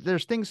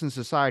there's things in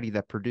society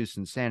that produce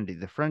insanity.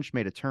 The French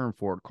made a term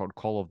for it called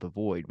call of the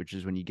void, which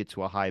is when you get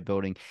to a high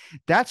building.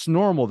 That's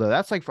normal though.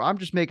 That's like I'm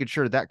just making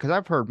sure that because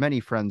I've heard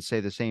many friends say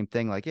the same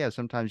thing. Like, yeah,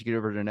 sometimes you get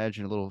over to an edge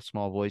and a little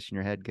small voice in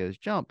your head goes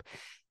jump.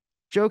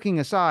 Joking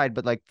aside,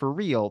 but like for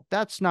real,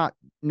 that's not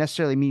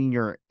necessarily meaning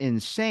you're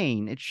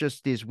insane. It's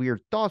just these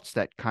weird thoughts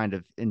that kind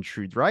of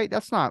intrude, right?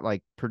 That's not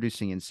like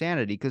producing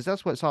insanity because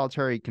that's what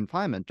solitary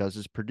confinement does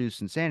is produce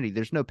insanity.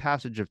 There's no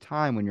passage of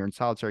time when you're in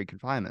solitary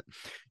confinement.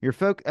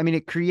 I mean,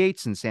 it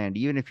creates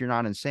insanity, even if you're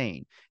not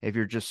insane, if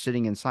you're just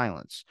sitting in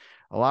silence.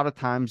 A lot of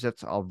times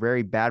that's a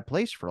very bad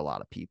place for a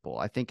lot of people.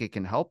 I think it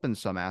can help in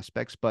some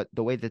aspects, but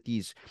the way that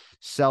these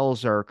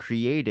cells are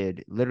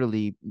created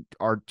literally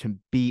are to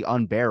be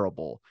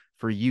unbearable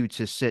for you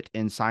to sit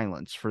in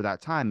silence for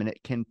that time, and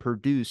it can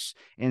produce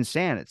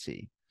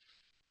insanity.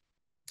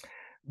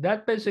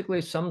 That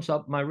basically sums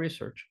up my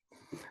research.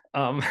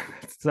 Um,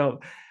 so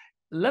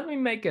let me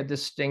make a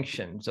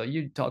distinction. So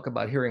you talk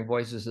about hearing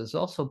voices. There's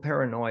also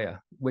paranoia,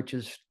 which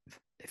is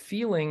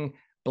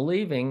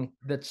believing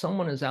that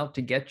someone is out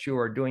to get you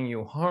or doing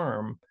you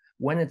harm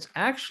when it's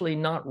actually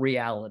not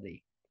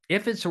reality.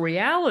 If it's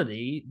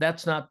reality,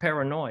 that's not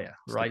paranoia,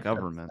 It's the right?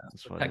 government.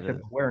 That's That's what it protective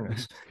is.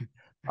 awareness.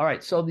 All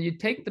right, so you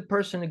take the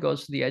person who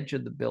goes to the edge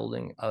of the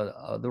building,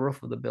 the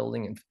roof of the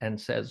building,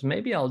 and says,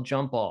 maybe I'll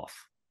jump off.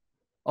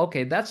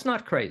 Okay, that's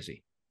not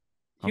crazy.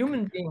 Okay.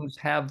 Human beings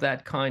have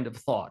that kind of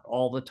thought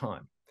all the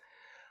time.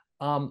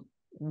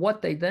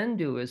 What they then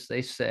do is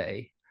they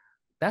say,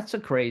 that's a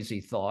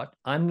crazy thought.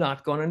 I'm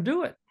not going to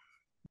do it.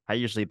 I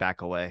usually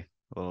back away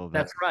a little bit.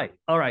 That's right.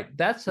 All right.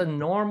 That's a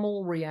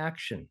normal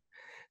reaction.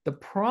 The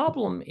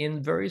problem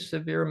in very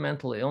severe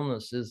mental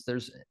illness is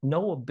there's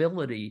no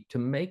ability to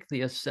make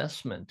the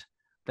assessment,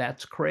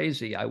 that's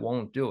crazy, I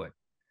won't do it.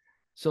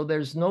 So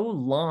there's no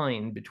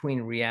line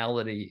between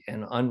reality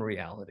and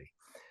unreality.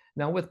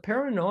 Now, with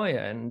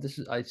paranoia, and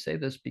I say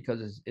this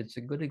because it's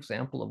a good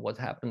example of what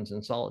happens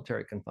in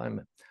solitary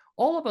confinement.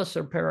 All of us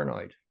are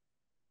paranoid.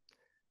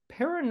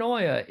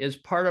 Paranoia is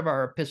part of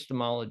our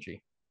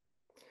epistemology.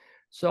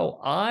 So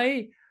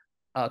I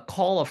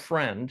call a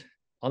friend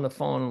on the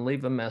phone and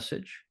leave a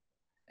message,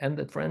 and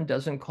the friend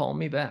doesn't call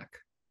me back.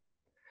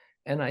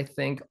 And I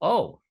think,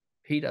 oh,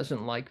 he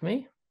doesn't like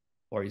me,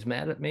 or he's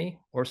mad at me,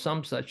 or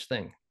some such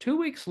thing. 2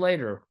 weeks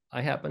later,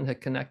 I happen to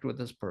connect with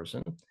this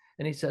person,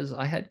 and he says,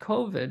 I had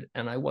COVID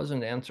and I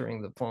wasn't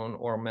answering the phone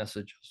or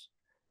messages.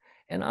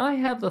 And I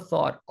have the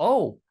thought,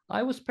 oh,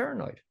 I was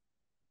paranoid.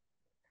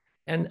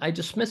 And I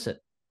dismiss it.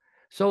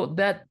 So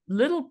that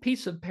little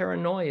piece of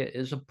paranoia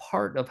is a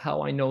part of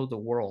how I know the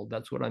world.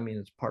 That's what I mean.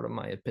 It's part of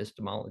my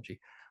epistemology.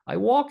 I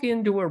walk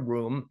into a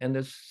room and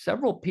there's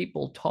several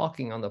people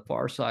talking on the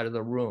far side of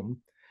the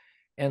room,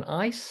 and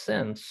I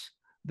sense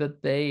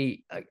that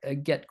they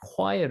get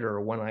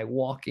quieter when I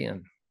walk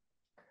in.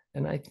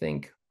 And I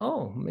think,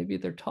 oh, maybe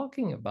they're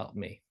talking about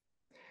me.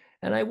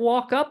 And I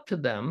walk up to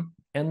them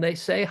and they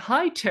say,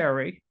 hi,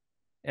 Terry,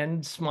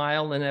 and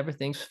smile and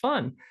everything's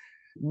fun.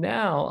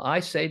 Now I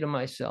say to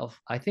myself,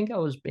 I think I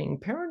was being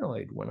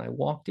paranoid when I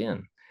walked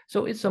in.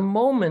 So it's a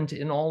moment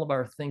in all of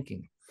our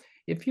thinking.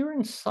 If you're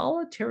in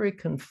solitary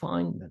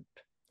confinement,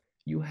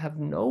 you have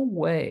no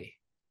way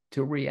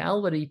to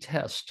reality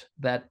test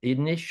that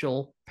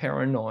initial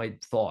paranoid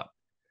thought.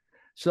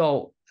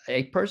 So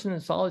a person in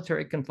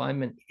solitary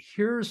confinement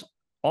hears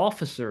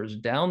officers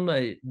down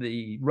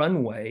the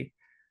runway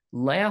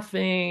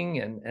laughing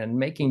and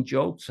making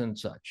jokes and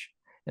such.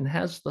 and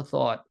has the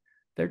thought,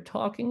 they're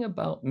talking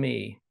about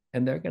me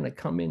and they're going to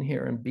come in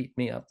here and beat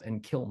me up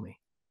and kill me.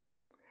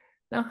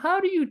 Now, how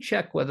do you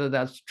check whether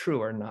that's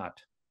true or not?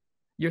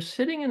 You're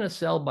sitting in a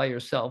cell by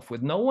yourself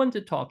with no one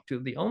to talk to.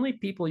 The only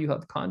people you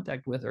have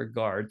contact with are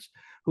guards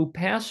who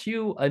pass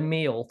you a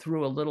meal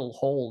through a little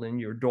hole in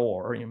your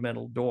door, your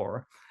metal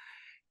door,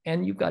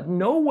 and you've got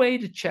no way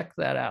to check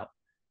that out.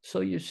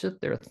 So you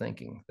sit there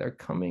thinking, they're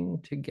coming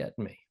to get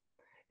me.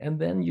 And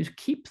then you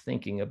keep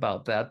thinking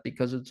about that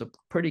because it's a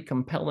pretty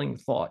compelling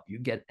thought. You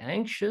get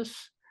anxious.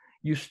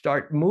 You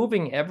start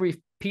moving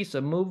every piece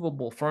of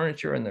movable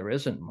furniture, and there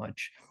isn't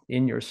much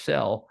in your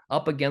cell,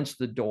 up against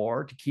the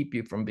door to keep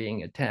you from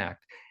being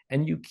attacked.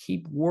 And you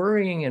keep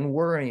worrying and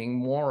worrying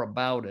more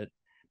about it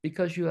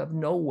because you have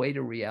no way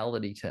to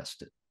reality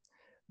test it.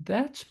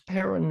 That's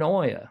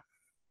paranoia,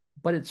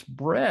 but it's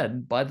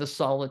bred by the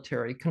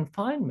solitary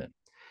confinement.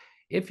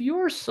 If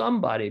you're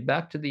somebody,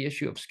 back to the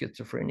issue of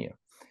schizophrenia,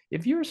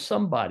 if you're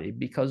somebody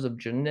because of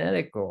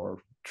genetic or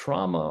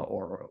trauma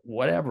or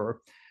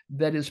whatever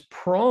that is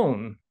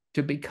prone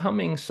to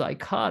becoming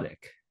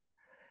psychotic,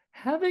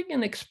 having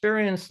an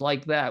experience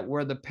like that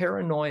where the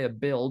paranoia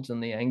builds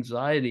and the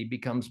anxiety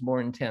becomes more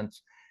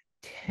intense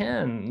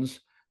tends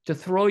to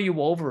throw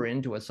you over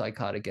into a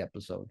psychotic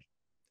episode.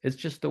 It's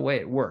just the way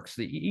it works.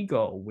 The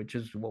ego, which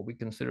is what we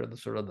consider the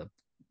sort of the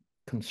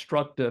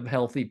constructive,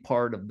 healthy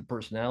part of the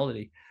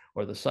personality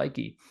or the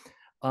psyche,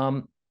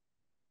 um,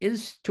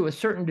 is to a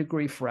certain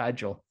degree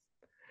fragile.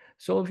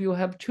 So if you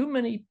have too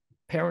many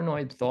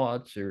paranoid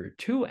thoughts or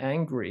too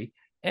angry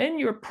and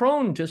you're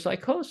prone to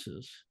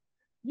psychosis,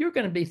 you're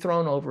going to be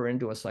thrown over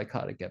into a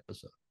psychotic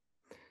episode.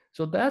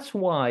 So that's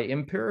why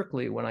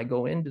empirically, when I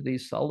go into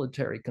these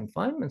solitary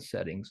confinement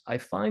settings, I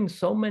find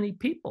so many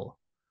people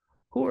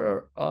who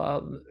are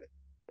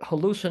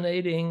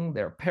hallucinating,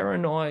 they're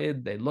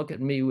paranoid, they look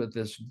at me with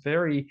this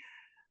very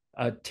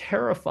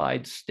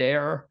terrified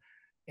stare.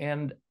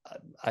 And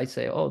I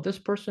say, oh, this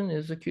person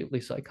is acutely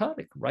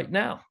psychotic right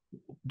now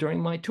during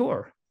my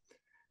tour.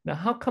 Now,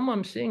 how come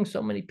I'm seeing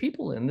so many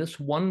people in this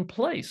one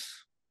place,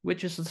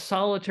 which is the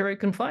solitary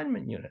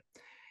confinement unit?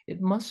 It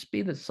must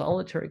be that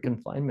solitary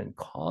confinement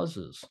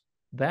causes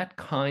that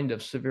kind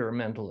of severe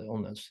mental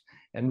illness.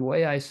 And the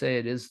way I say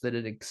it is that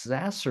it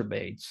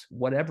exacerbates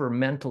whatever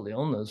mental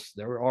illness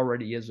there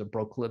already is a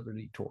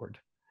proclivity toward.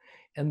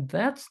 And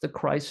that's the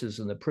crisis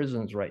in the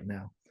prisons right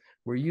now.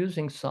 We're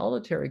using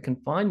solitary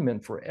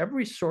confinement for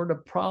every sort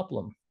of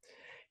problem.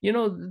 You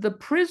know, the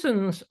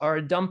prisons are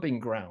a dumping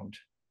ground.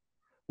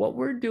 What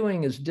we're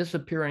doing is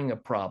disappearing a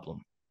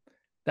problem.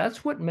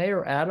 That's what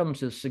Mayor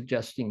Adams is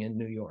suggesting in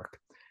New York.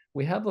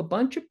 We have a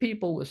bunch of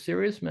people with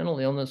serious mental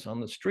illness on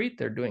the street.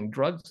 They're doing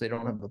drugs. They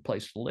don't have a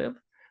place to live.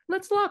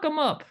 Let's lock them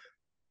up.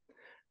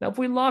 Now, if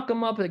we lock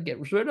them up and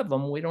get rid of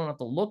them, we don't have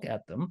to look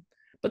at them.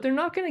 But they're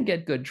not going to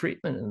get good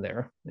treatment in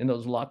there, in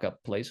those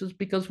lockup places,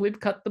 because we've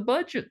cut the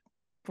budget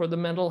for the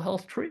mental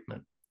health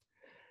treatment.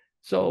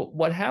 So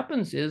what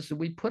happens is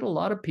we put a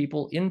lot of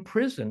people in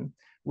prison.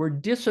 We're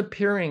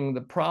disappearing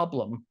the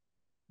problem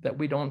that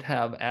we don't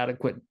have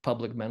adequate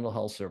public mental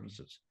health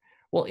services.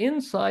 Well,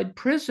 inside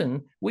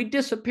prison, we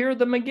disappear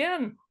them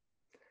again.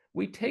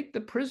 We take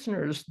the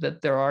prisoners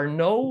that there are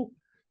no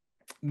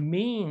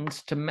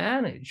means to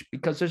manage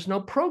because there's no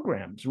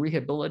programs.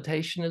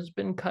 Rehabilitation has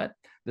been cut.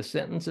 The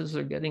sentences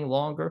are getting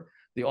longer.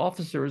 The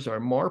officers are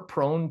more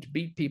prone to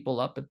beat people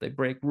up if they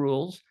break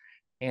rules.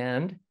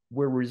 And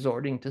we're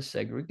resorting to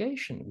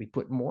segregation. We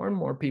put more and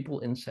more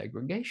people in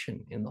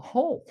segregation in the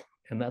hole,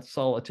 and that's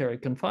solitary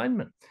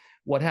confinement.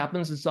 What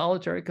happens in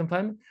solitary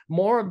confinement?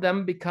 More of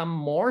them become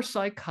more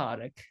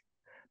psychotic,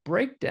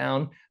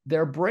 breakdown.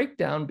 Their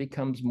breakdown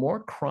becomes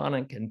more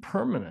chronic and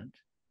permanent.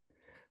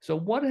 So,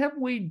 what have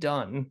we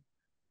done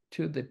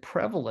to the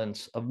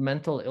prevalence of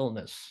mental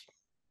illness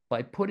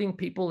by putting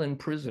people in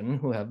prison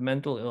who have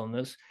mental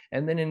illness,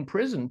 and then in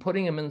prison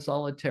putting them in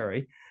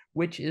solitary,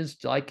 which is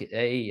like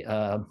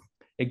a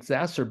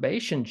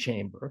exacerbation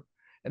chamber?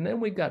 And then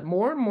we've got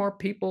more and more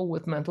people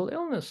with mental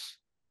illness.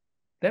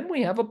 Then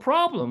we have a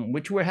problem,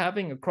 which we're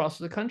having across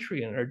the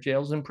country in our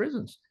jails and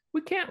prisons.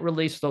 We can't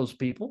release those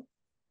people.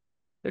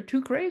 They're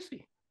too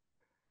crazy.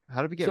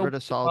 How do we get So rid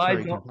of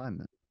solitary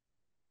confinement?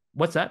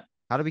 what's that?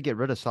 How do we get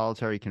rid of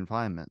solitary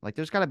confinement? Like,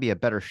 there's got to be a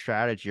better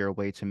strategy or a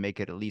way to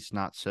make it at least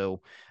not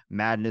so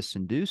madness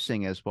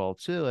inducing as well,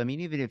 too. I mean,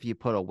 even if you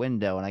put a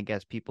window, and I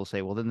guess people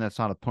say, well, then that's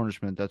not a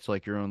punishment. That's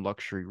like your own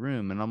luxury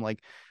room. And I'm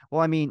like, well,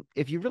 I mean,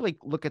 if you really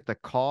look at the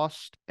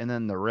cost and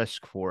then the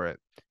risk for it,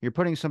 you're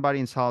putting somebody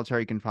in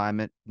solitary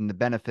confinement, and the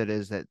benefit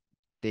is that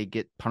they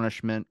get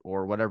punishment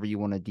or whatever you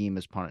want to deem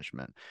as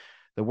punishment.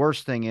 The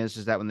worst thing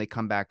is that when they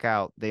come back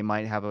out, they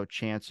might have a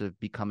chance of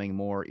becoming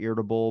more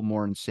irritable,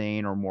 more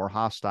insane, or more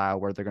hostile,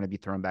 where they're going to be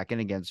thrown back in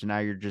again. So now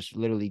you're just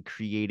literally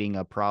creating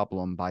a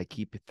problem by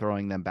keep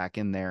throwing them back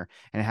in there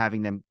and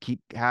having them keep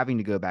having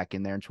to go back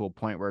in there until a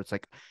point where it's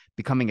like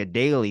becoming a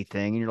daily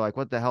thing. And you're like,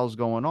 what the hell's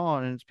going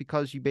on? And it's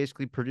because you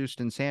basically produced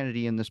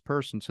insanity in this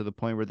person to the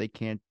point where they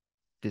can't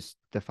just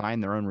define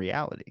their own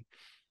reality.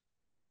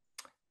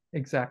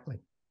 Exactly.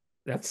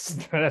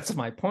 That's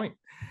my point.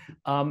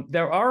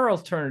 There are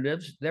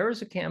alternatives. There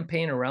is a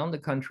campaign around the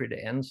country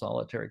to end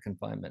solitary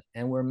confinement,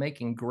 and we're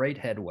making great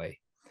headway.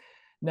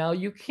 Now,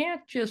 you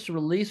can't just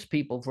release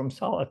people from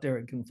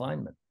solitary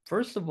confinement.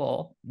 First of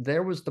all,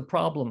 there was the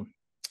problem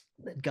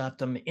that got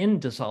them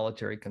into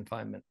solitary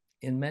confinement.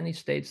 In many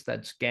states,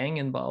 that's gang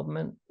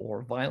involvement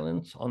or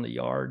violence on the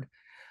yard.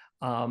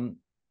 Um,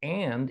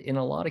 and in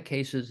a lot of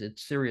cases,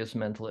 it's serious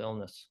mental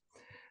illness.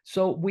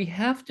 So we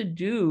have to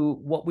do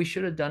what we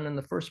should have done in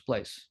the first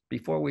place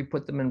before we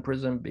put them in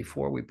prison,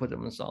 before we put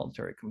them in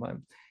solitary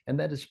confinement, and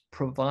that is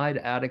provide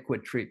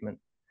adequate treatment.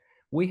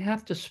 We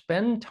have to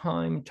spend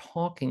time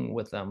talking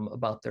with them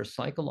about their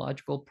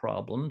psychological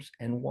problems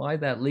and why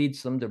that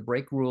leads them to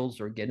break rules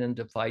or get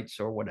into fights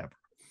or whatever.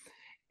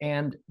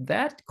 And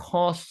that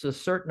costs a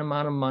certain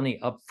amount of money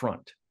up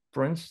front.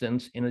 For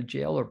instance, in a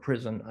jail or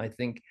prison, I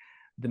think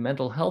the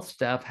mental health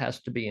staff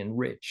has to be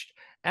enriched.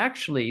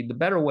 Actually, the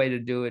better way to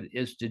do it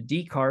is to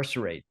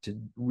decarcerate, to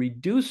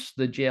reduce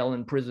the jail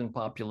and prison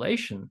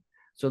population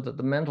so that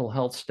the mental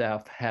health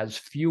staff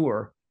has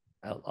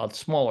a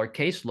smaller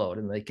caseload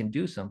and they can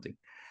do something.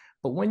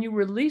 But when you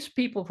release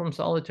people from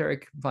solitary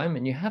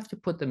confinement, you have to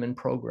put them in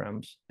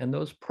programs, and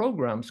those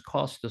programs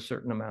cost a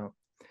certain amount.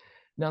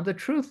 Now, the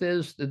truth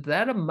is that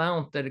that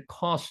amount that it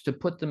costs to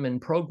put them in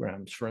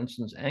programs, for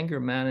instance, anger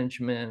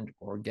management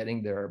or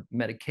getting their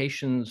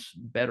medications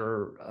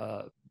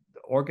better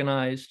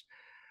organized,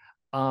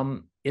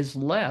 is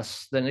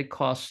less than it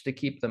costs to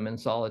keep them in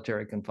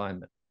solitary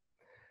confinement.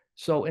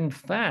 So, in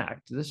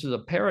fact, this is a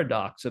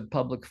paradox of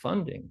public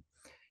funding.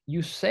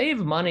 You save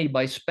money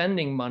by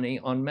spending money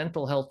on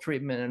mental health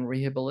treatment and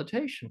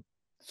rehabilitation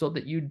so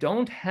that you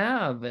don't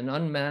have an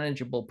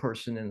unmanageable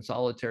person in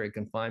solitary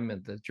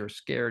confinement that you're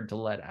scared to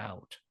let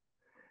out.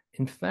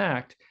 In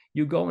fact,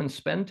 you go and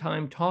spend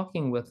time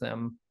talking with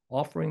them,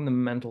 offering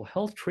them mental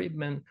health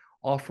treatment,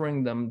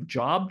 offering them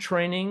job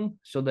training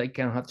so they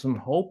can have some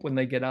hope when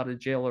they get out of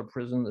jail or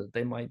prison that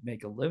they might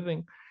make a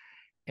living.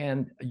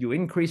 And you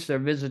increase their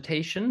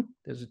visitation.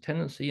 There's a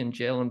tendency in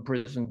jail and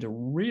prison to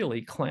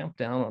really clamp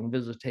down on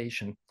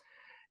visitation.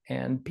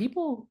 And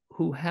people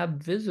who have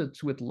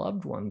visits with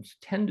loved ones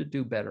tend to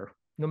do better,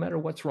 no matter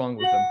what's wrong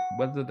with them,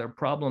 whether their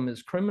problem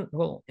is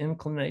criminal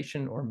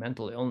inclination or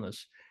mental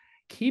illness.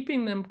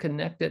 Keeping them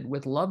connected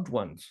with loved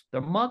ones,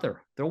 their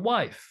mother, their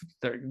wife,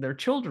 their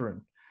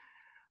children,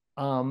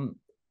 um,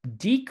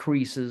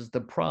 decreases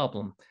the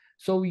problem.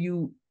 So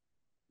you,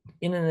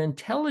 in an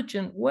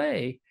intelligent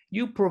way,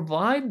 you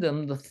provide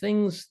them the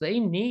things they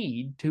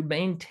need to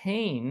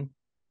maintain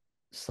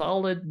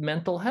solid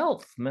mental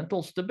health,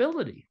 mental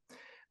stability.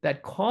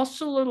 That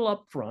costs a little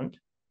upfront.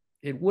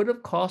 It would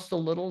have cost a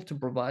little to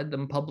provide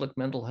them public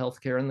mental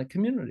health care in the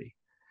community,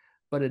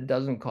 but it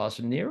doesn't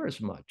cost near as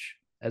much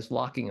as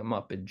locking them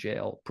up in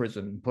jail,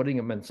 prison, putting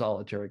them in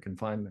solitary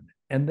confinement,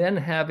 and then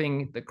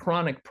having the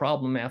chronic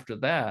problem after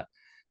that,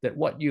 that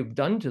what you've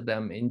done to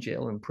them in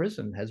jail and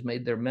prison has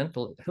made their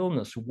mental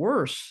illness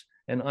worse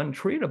and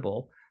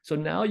untreatable. So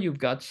now you've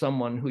got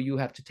someone who you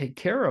have to take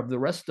care of the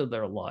rest of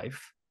their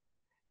life.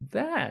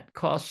 That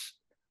costs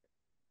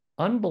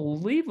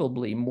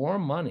unbelievably more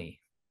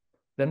money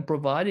than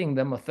providing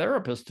them a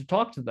therapist to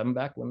talk to them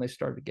back when they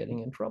started getting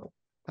in trouble.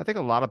 I think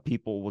a lot of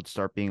people would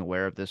start being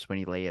aware of this when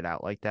you lay it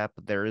out like that,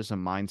 but there is a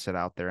mindset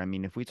out there. I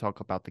mean, if we talk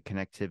about the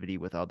connectivity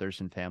with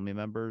others and family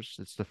members,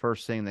 it's the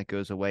first thing that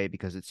goes away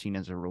because it's seen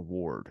as a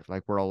reward.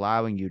 Like we're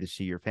allowing you to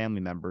see your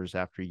family members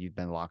after you've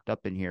been locked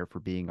up in here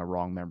for being a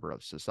wrong member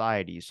of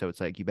society. So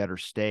it's like you better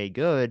stay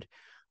good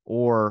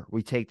or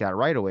we take that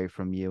right away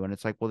from you. And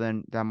it's like, well,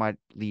 then that might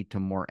lead to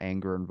more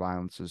anger and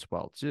violence as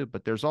well, too.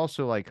 But there's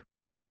also like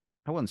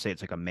I wouldn't say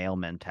it's like a male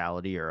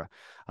mentality or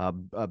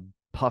a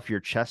puff your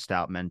chest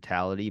out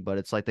mentality, but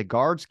it's like the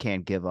guards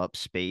can't give up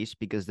space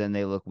because then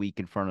they look weak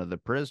in front of the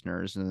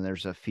prisoners. And then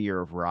there's a fear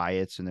of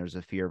riots and there's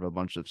a fear of a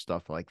bunch of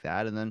stuff like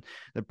that. And then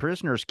the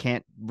prisoners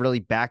can't really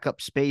back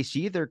up space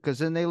either because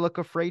then they look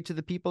afraid to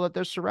the people that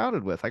they're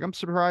surrounded with. Like I'm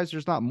surprised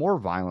there's not more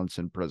violence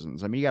in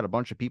prisons. I mean, you got a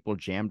bunch of people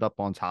jammed up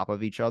on top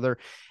of each other.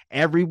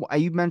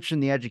 You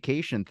mentioned the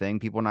education thing,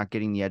 people not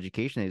getting the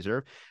education they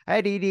deserve. I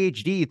had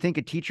ADHD. You think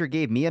a teacher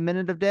gave me a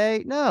minute of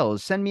day? No,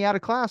 send me out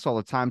of class all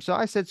the time. So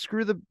I said,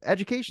 screw the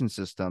education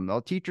system. All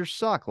teachers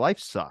suck. Life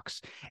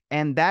sucks.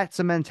 And that's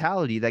a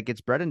mentality that gets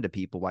bred into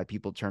people. Why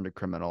people turn to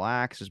criminal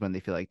acts is when they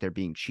feel like they're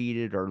being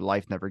cheated or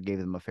life never gave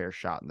them a fair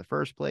shot in the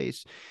first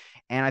place.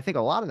 And I think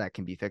a lot of that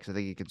can be fixed. I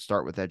think it can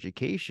start with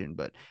education,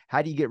 but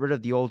how do you get rid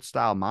of the old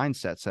style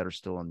mindsets that are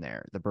still in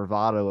there? The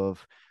bravado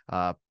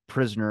of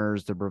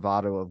prisoners, the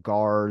bravado of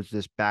guards,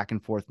 this back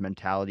and forth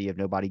mentality of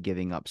nobody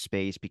giving up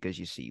space because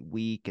you see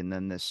weak, and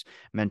then this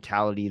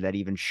mentality that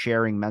even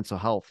sharing mental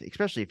health,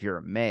 especially if you're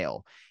a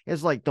male,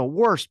 is like the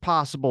worst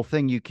possible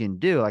thing you can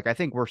do. Like I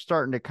think we're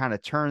starting to kind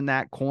of turn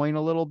that coin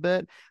a little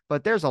bit,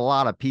 but there's a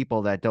lot of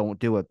people that don't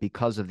do it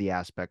because of the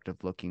aspect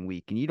of looking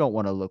weak, and you don't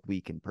want to look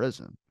weak in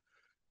prison.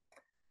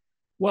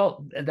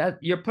 Well, that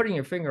you're putting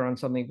your finger on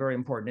something very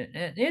important,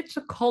 and it's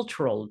a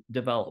cultural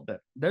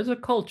development. There's a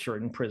culture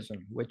in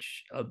prison,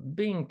 which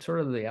being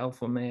sort of the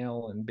alpha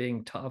male and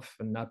being tough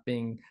and not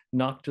being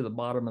knocked to the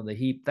bottom of the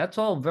heap, that's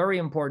all very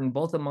important,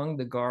 both among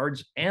the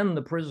guards and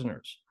the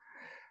prisoners.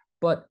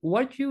 But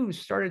what you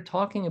started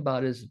talking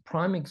about is a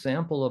prime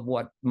example of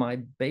what my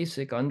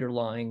basic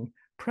underlying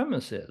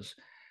premise is.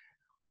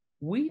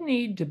 We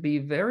need to be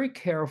very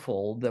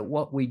careful that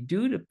what we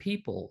do to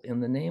people in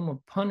the name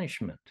of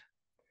punishment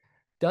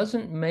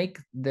doesn't make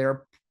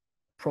their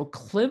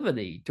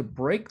proclivity to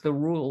break the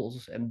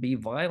rules and be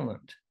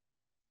violent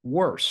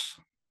worse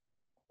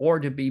or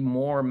to be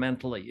more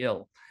mentally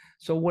ill.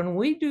 So when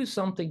we do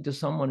something to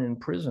someone in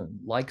prison,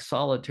 like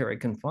solitary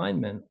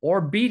confinement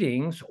or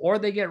beatings, or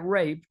they get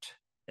raped,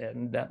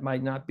 and that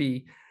might not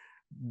be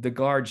the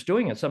guards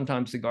doing it.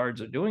 Sometimes the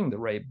guards are doing the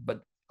rape, but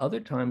other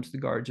times the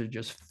guards are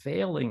just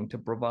failing to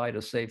provide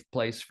a safe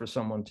place for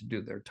someone to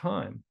do their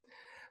time.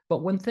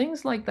 But when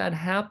things like that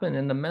happen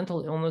and the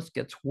mental illness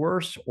gets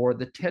worse, or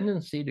the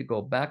tendency to go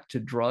back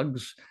to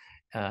drugs,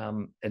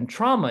 and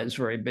trauma is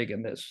very big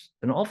in this.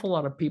 An awful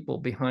lot of people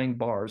behind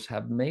bars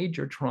have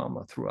major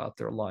trauma throughout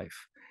their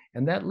life,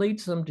 and that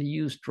leads them to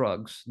use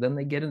drugs. Then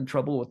they get in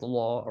trouble with the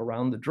law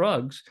around the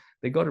drugs.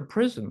 They go to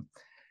prison.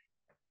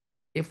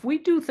 If we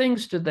do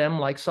things to them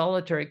like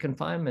solitary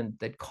confinement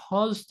that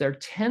cause their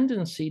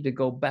tendency to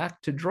go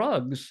back to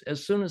drugs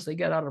as soon as they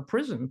get out of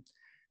prison,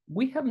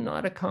 we have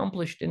not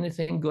accomplished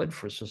anything good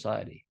for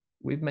society.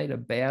 We've made a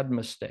bad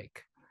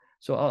mistake.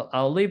 So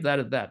I'll leave that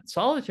at that.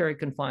 Solitary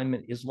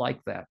confinement is like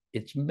that.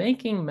 It's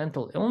making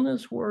mental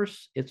illness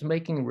worse. It's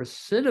making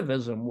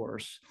recidivism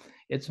worse.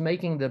 It's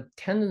making the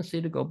tendency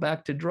to go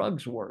back to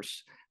drugs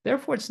worse.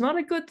 Therefore, it's not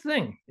a good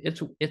thing.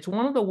 It's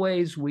one of the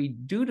ways we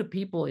do to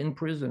people in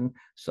prison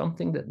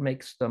something that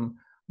makes them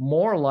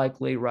more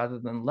likely rather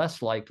than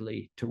less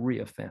likely to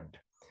reoffend.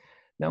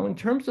 Now, in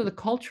terms of the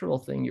cultural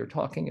thing you're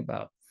talking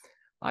about,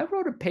 I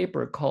wrote a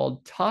paper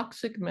called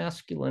Toxic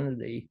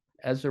Masculinity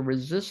as a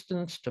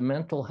Resistance to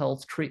Mental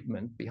Health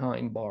Treatment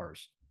Behind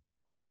Bars.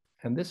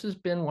 And this has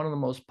been one of the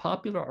most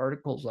popular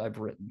articles I've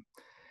written.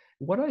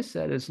 What I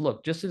said is,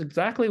 look, just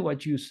exactly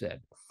what you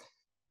said.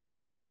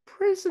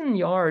 Prison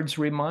yards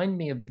remind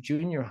me of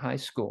junior high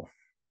school.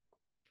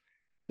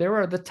 There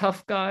are the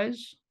tough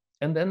guys,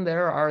 and then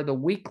there are the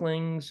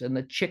weaklings and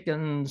the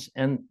chickens,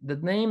 and the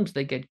names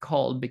they get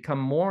called become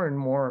more and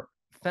more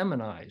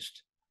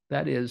feminized.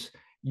 That is,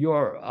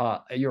 you're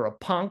a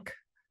punk,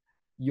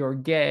 you're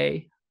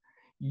gay,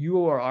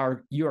 you're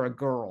a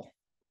girl.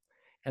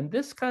 And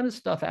this kind of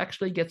stuff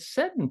actually gets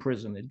said in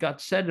prison. It got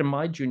said in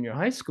my junior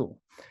high school.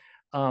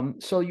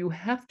 So you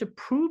have to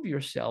prove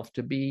yourself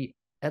to be,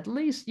 at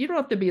least, you don't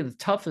have to be the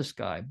toughest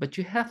guy, but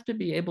you have to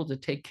be able to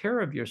take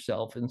care of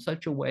yourself in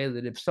such a way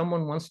that if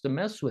someone wants to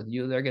mess with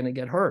you, they're going to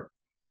get hurt.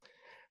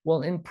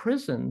 Well, in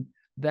prison,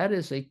 that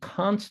is a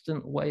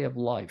constant way of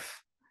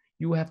life.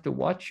 You have to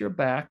watch your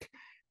back.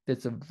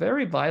 It's a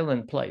very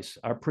violent place,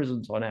 our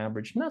prisons on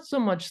average, not so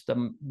much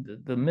the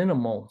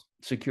minimal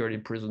security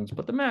prisons,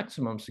 but the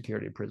maximum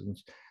security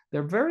prisons.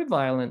 They're very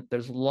violent.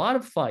 There's a lot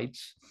of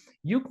fights.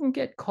 You can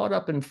get caught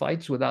up in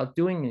fights without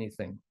doing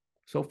anything.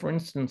 So, for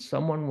instance,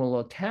 someone will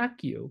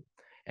attack you,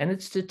 and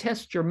it's to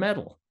test your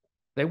mettle.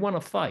 They want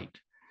to fight.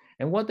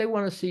 And what they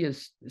want to see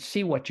is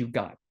see what you've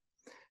got.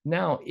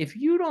 Now, if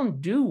you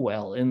don't do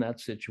well in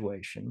that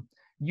situation,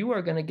 you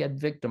are going to get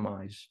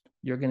victimized.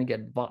 You're going to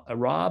get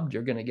robbed.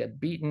 You're going to get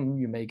beaten.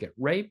 You may get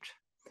raped.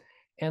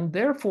 And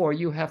therefore,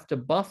 you have to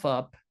buff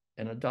up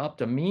and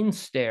adopt a mean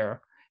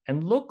stare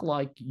and look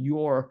like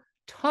you're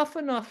tough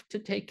enough to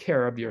take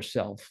care of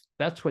yourself.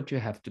 That's what you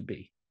have to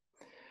be.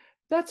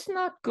 That's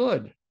not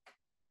good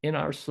in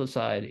our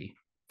society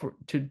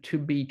to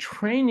be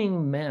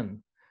training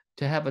men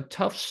to have a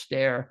tough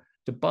stare,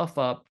 to buff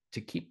up,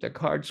 to keep their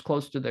cards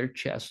close to their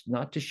chest,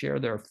 not to share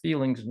their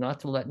feelings, not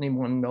to let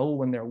anyone know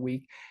when they're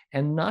weak,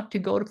 and not to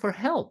go for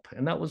help.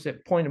 And that was the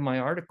point of my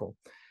article,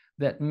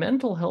 that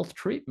mental health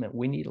treatment,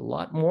 we need a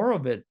lot more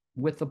of it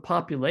with the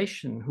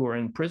population who are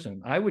in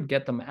prison. I would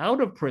get them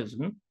out of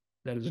prison,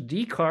 that is,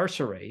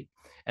 decarcerate,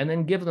 and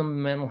then give them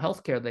the mental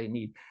health care they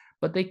need.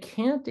 But they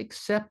can't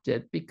accept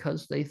it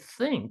because they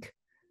think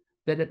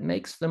that it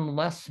makes them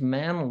less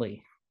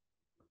manly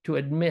to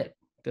admit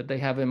that they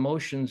have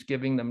emotions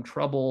giving them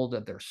trouble,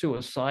 that they're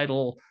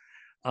suicidal,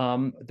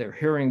 they're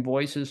hearing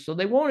voices. So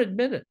they won't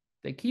admit it.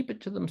 They keep it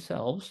to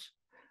themselves.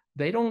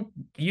 They don't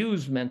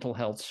use mental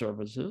health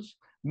services.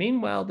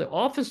 Meanwhile, the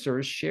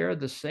officers share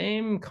the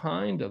same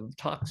kind of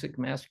toxic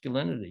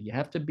masculinity. You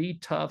have to be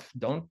tough.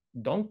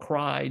 Don't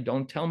cry.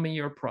 Don't tell me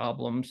your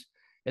problems,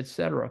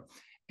 etc.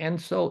 And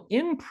so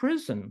in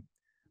prison,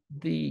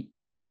 the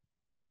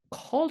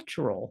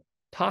cultural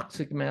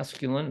toxic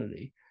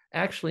masculinity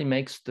actually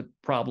makes the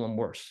problem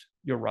worse.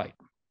 You're right.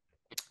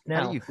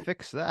 How do Now, you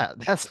fix that?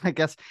 That's, I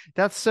guess,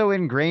 that's so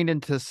ingrained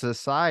into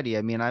society.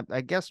 I mean,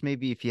 I guess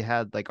maybe if you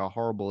had like a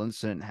horrible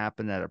incident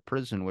happen at a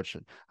prison, which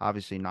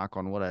obviously, knock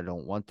on wood, I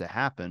don't want to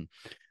happen.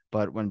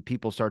 But when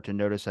people start to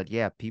notice that,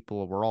 yeah,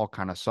 people, we're all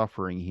kind of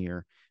suffering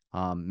here,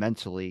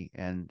 mentally,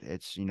 and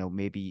it's,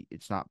 maybe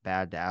it's not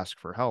bad to ask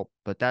for help,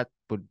 but that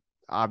would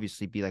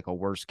obviously be like a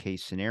worst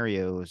case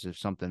scenario, is if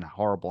something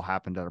horrible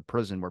happened at a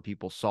prison where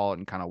people saw it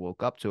and kind of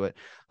woke up to it.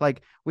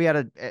 Like we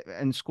had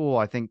in school,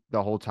 I think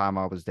the whole time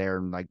I was there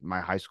in like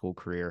my high school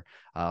career,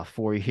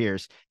 4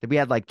 years, that we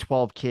had like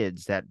 12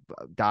 kids that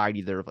died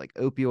either of like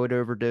opioid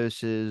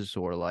overdoses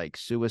or like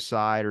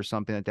suicide or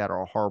something like that,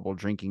 or a horrible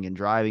drinking and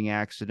driving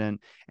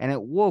accident. And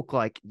it woke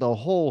like the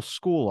whole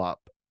school up.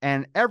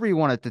 And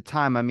everyone at the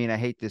time, I mean, I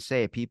hate to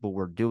say it, people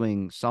were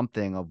doing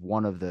something of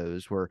one of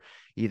those, were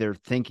either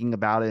thinking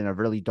about it in a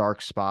really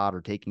dark spot or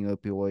taking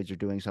opioids or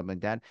doing something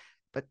like that.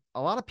 But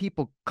a lot of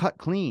people cut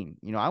clean.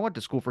 I went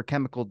to school for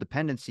chemical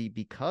dependency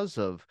because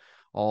of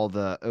all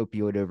the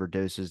opioid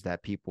overdoses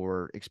that people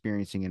were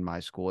experiencing in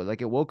my school.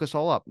 Like it woke us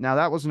all up. Now,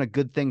 that wasn't a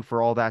good thing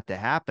for all that to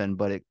happen,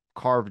 but it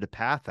carved a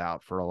path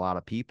out for a lot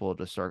of people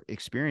to start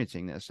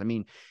experiencing this. I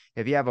mean,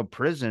 if you have a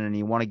prison and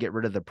you want to get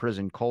rid of the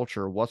prison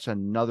culture, what's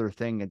another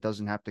thing that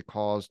doesn't have to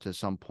cause to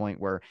some point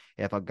where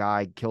if a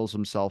guy kills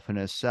himself in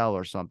his cell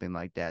or something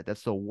like that?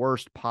 That's the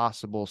worst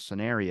possible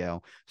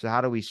scenario. So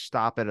how do we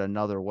stop it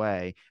another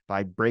way?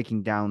 By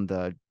breaking down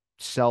the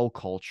cell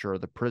culture,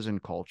 the prison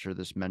culture,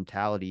 this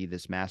mentality,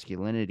 this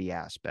masculinity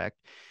aspect.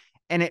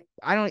 And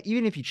I don't,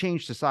 even if you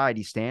change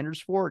society standards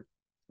for it,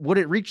 would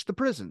it reach the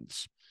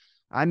prisons?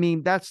 I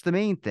mean, that's the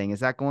main thing.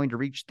 Is that going to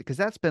reach? Because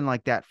that's been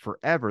like that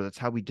forever. That's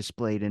how we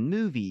display it in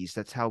movies.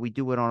 That's how we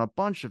do it on a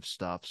bunch of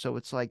stuff. So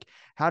it's like,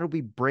 how do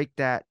we break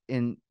that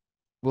in?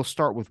 We'll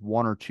start with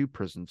one or two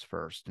prisons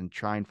first and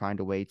try and find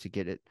a way to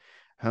get it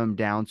home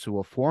down to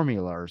a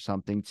formula or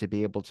something to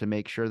be able to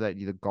make sure that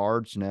the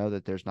guards know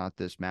that there's not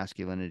this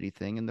masculinity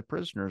thing, and the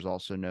prisoners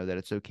also know that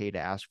it's okay to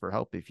ask for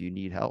help if you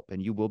need help and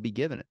you will be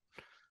given it.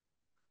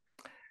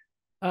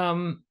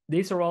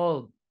 These are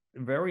all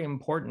very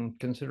important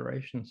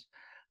considerations.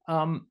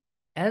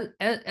 As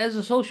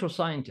a social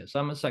scientist,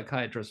 I'm a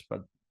psychiatrist,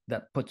 but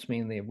that puts me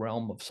in the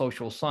realm of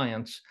social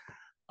science.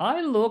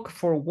 I look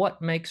for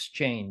what makes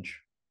change.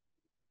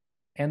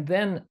 And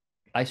then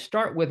I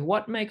start with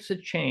what makes a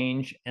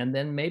change, and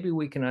then maybe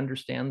we can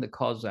understand the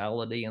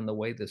causality and the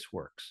way this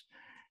works.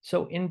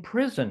 So in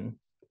prison,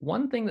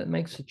 one thing that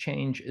makes a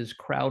change is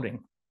crowding.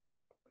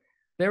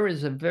 There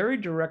is a very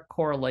direct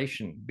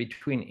correlation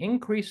between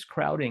increased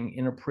crowding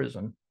in a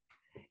prison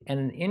and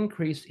an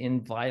increase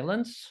in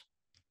violence,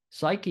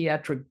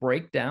 psychiatric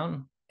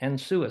breakdown, and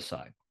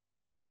suicide,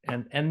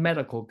 and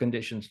medical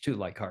conditions too,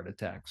 like heart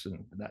attacks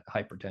and that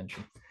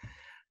hypertension.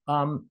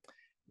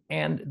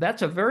 And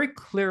that's a very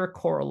clear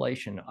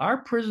correlation. Our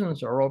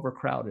prisons are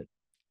overcrowded.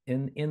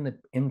 In the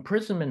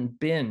imprisonment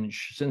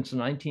binge since the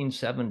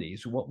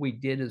 1970s, what we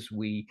did is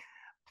we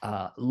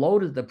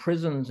loaded the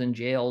prisons and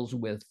jails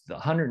with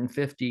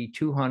 150,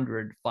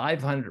 200,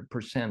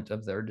 500%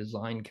 of their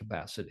design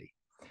capacity.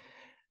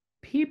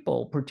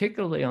 People,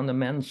 particularly on the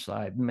men's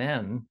side,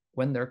 men,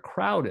 when they're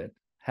crowded,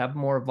 have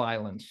more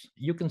violence.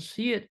 You can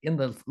see it in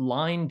the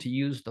line to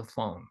use the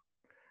phone.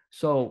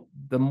 So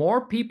the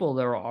more people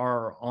there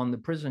are on the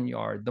prison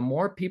yard, the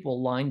more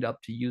people lined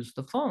up to use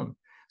the phone.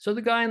 So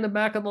the guy in the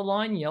back of the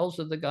line yells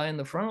at the guy in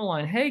the front of the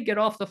line, "Hey, get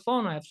off the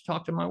phone. I have to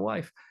talk to my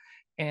wife."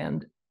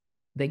 And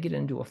they get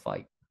into a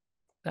fight.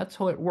 That's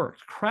how it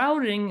works.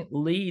 Crowding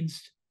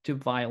leads to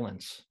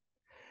violence.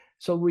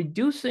 So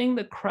reducing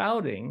the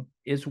crowding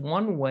is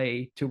one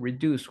way to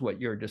reduce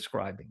what you're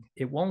describing.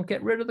 It won't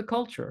get rid of the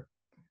culture,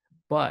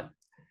 but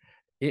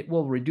it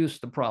will reduce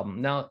the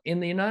problem. Now, in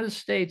the United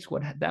States,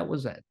 that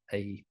was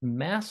a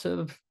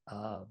massive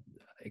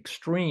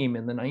extreme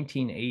in the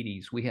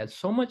 1980s. We had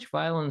so much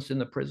violence in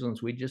the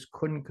prisons, we just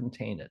couldn't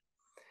contain it.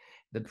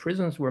 The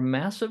prisons were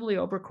massively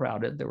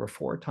overcrowded. There were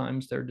 4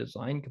 times their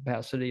design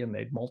capacity, and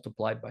they'd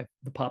multiplied by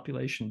the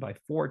population by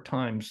 4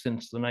 times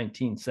since the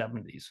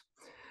 1970s.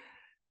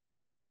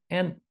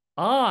 And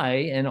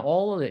I and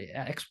all of the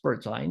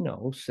experts I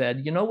know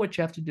said, you know what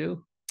you have to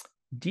do?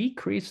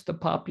 Decrease the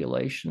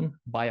population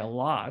by a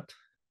lot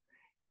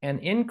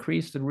and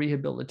increase the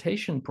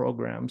rehabilitation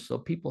programs so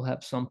people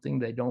have something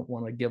they don't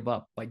want to give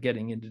up by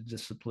getting into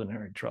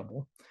disciplinary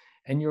trouble.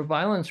 And your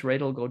violence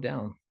rate will go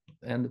down.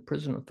 And the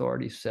prison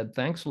authorities said,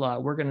 thanks a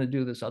lot. We're going to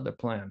do this other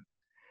plan.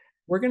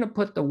 We're going to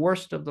put the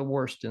worst of the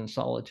worst in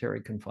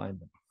solitary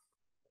confinement.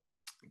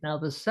 Now,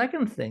 the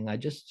second thing, I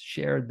just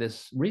shared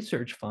this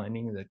research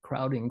finding that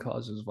crowding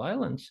causes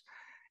violence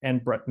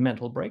and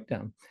mental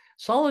breakdown.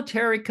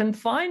 Solitary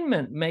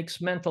confinement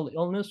makes mental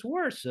illness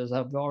worse, as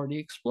I've already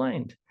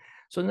explained.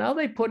 So now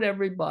they put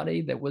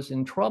everybody that was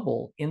in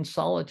trouble in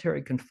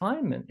solitary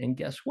confinement. And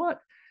guess what?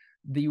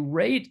 The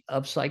rate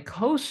of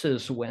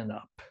psychosis went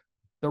up.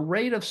 The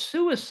rate of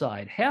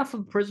suicide, half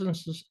of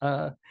prisons,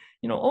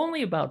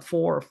 only about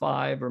 4 or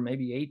 5 or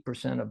maybe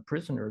 8% of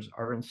prisoners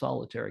are in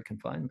solitary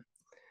confinement.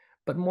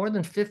 But more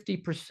than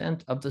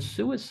 50% of the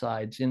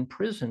suicides in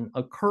prison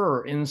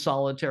occur in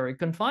solitary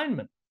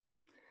confinement.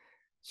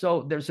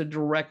 So there's a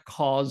direct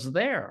cause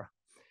there.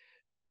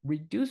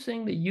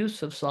 Reducing the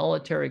use of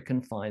solitary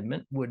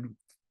confinement would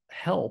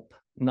help,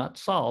 not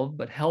solve,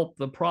 but help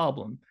the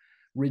problem.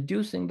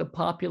 Reducing the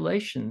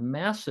population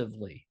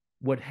massively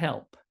would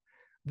help.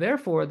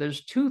 Therefore,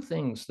 there's two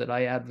things that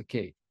I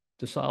advocate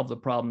to solve the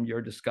problem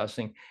you're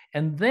discussing.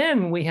 And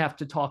then we have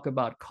to talk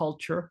about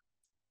culture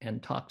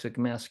and toxic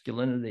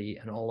masculinity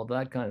and all of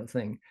that kind of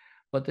thing.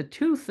 But the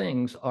two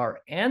things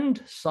are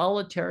end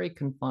solitary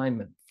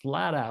confinement,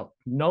 flat out,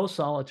 no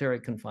solitary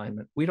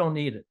confinement. We don't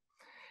need it.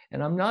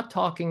 And I'm not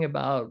talking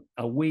about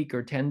a week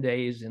or 10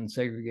 days in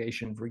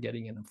segregation for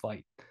getting in a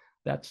fight.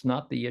 That's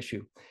not the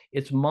issue.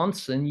 It's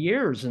months and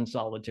years in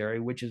solitary,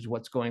 which is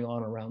what's going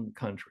on around the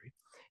country.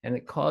 And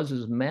it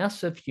causes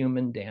massive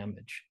human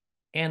damage.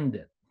 End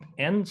it.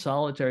 End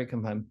solitary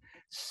confinement.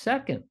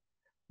 Second,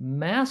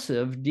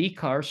 massive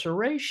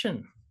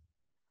decarceration.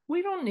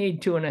 We don't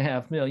need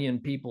 2.5 million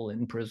people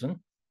in prison.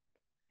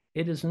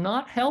 It is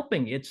not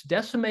helping. It's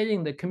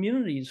decimating the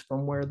communities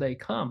from where they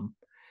come.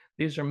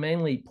 These are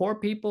mainly poor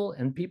people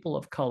and people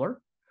of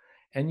color.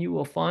 And you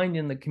will find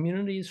in the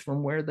communities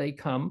from where they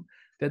come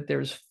that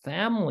there's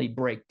family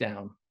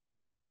breakdown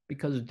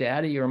because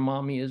daddy or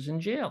mommy is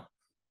in jail.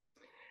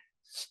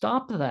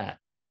 Stop that.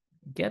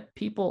 Get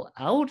people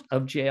out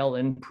of jail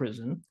and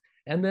prison,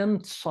 and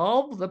then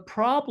solve the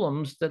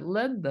problems that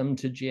led them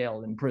to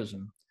jail and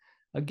prison.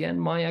 Again,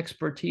 my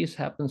expertise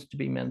happens to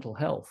be mental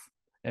health.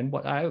 And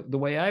the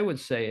way I would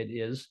say it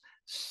is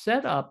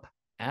set up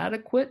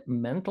adequate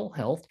mental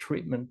health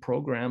treatment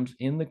programs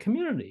in the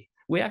community.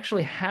 We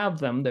actually have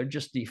them, they're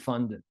just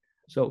defunded.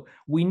 So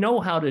we know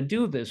how to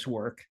do this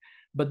work,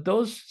 but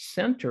those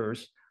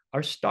centers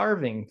are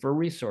starving for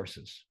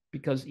resources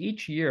because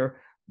each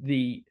year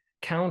the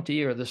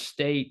county or the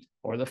state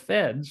or the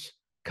feds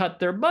cut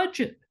their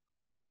budget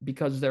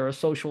because they're a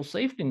social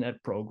safety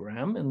net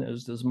program, and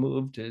there's this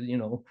move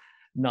to,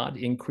 not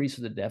increase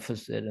the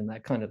deficit and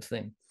that kind of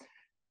thing.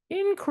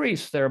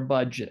 Increase their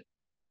budget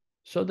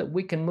so that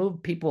we can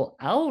move people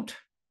out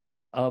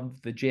of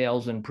the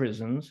jails and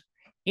prisons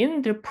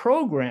into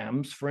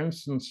programs, for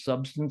instance,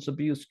 substance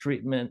abuse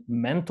treatment,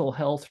 mental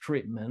health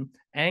treatment,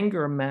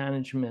 anger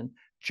management,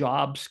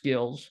 job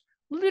skills,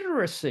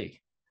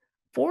 literacy.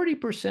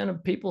 40%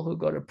 of people who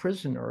go to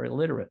prison are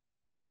illiterate.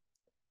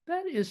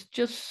 That is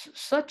just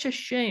such a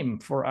shame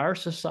for our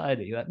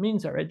society. That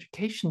means our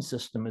education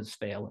system is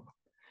failing.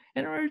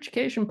 And our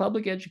education,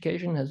 public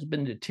education, has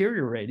been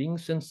deteriorating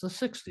since the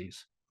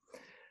 60s.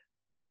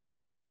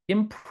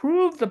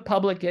 Improve the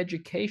public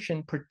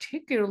education,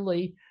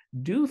 particularly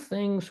do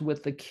things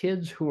with the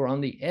kids who are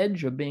on the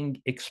edge of being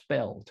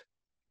expelled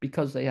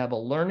because they have a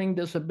learning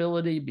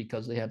disability,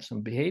 because they have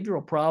some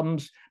behavioral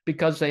problems,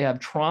 because they have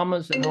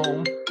traumas at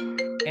home,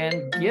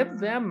 and give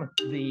them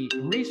the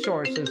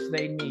resources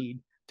they need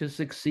to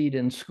succeed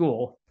in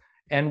school.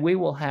 And we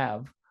will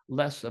have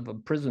less of a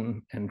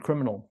prison and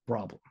criminal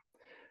problem.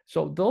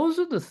 So those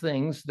are the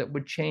things that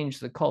would change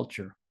the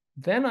culture.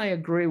 Then I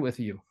agree with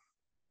you.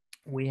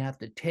 We have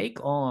to take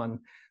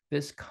on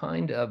this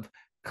kind of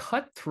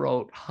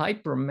cutthroat,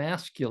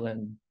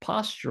 hyper-masculine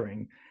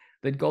posturing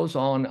that goes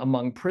on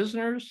among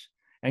prisoners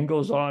and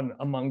goes on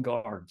among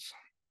guards.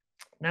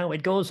 Now,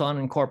 it goes on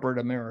in corporate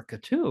America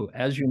too,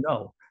 as you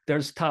know.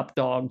 There's top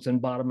dogs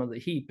and bottom of the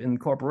heap in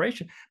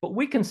corporation, but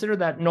we consider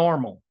that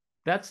normal.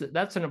 That's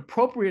an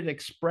appropriate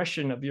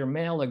expression of your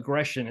male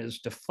aggression, is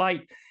to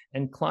fight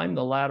and climb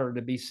the ladder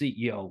to be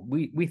CEO.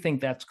 We think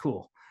that's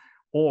cool,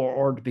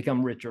 or to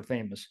become rich or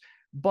famous.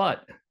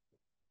 But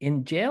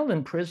in jail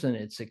and prison,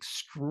 it's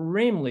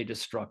extremely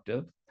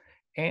destructive.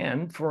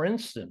 And for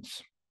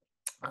instance,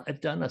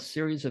 I've done a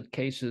series of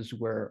cases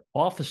where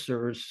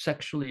officers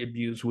sexually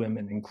abuse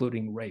women,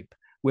 including rape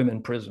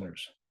women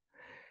prisoners.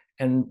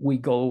 And we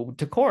go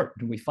to court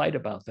and we fight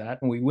about that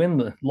and we win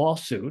the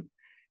lawsuit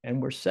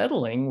and we're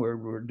settling,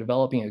 we're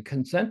developing a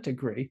consent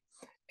decree,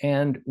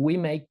 and we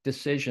make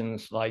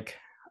decisions like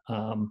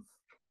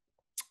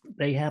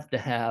they have to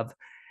have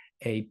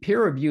a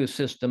peer review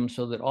system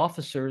so that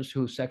officers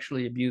who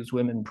sexually abuse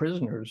women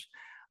prisoners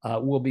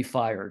will be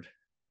fired.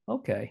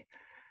 Okay.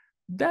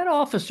 That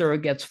officer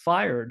gets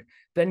fired,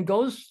 then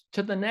goes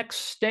to the next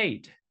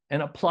state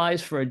and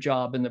applies for a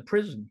job in the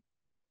prison.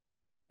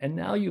 And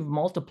now you've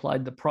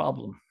multiplied the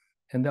problem,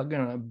 and they're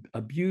going to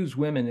abuse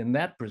women in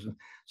that prison.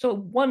 So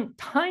one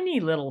tiny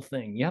little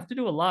thing, you have to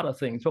do a lot of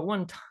things, but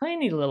one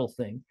tiny little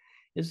thing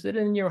is that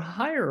in your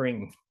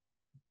hiring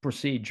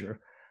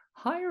procedure,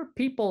 hire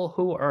people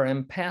who are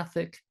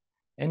empathic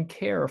and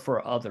care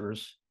for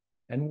others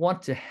and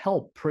want to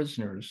help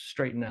prisoners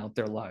straighten out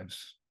their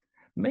lives.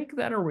 Make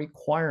that a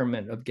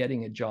requirement of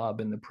getting a job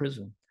in the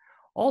prison.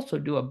 Also,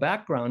 do a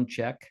background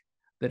check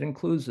that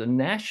includes a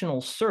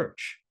national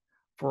search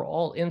for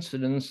all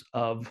incidents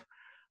of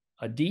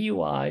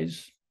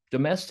DUIs,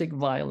 domestic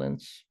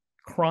violence,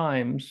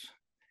 crimes,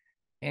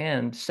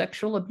 and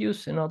sexual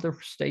abuse in other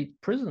state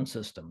prison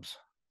systems.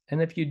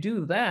 And if you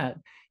do that,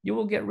 you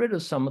will get rid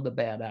of some of the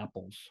bad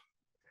apples.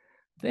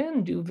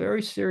 Then do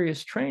very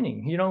serious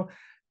training.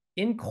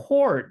 In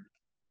court,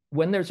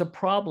 when there's a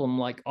problem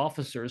like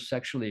officers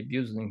sexually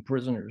abusing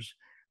prisoners,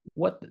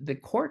 what the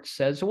court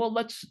says, well,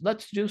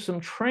 let's do some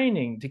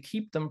training to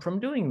keep them from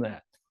doing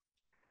that.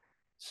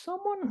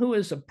 Someone who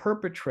is a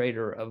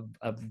perpetrator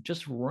of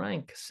just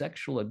rank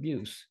sexual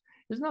abuse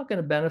is not going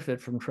to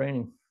benefit from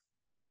training.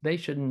 They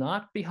should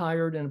not be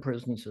hired in a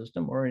prison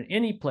system or in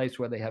any place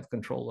where they have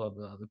control of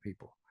the other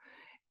people.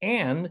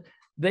 And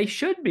they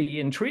should be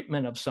in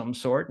treatment of some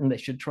sort, and they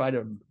should try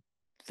to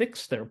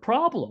fix their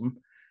problem.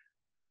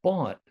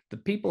 But the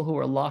people who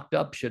are locked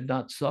up should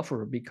not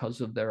suffer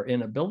because of their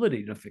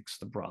inability to fix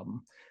the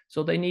problem.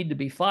 So they need to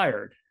be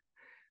fired.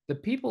 The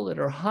people that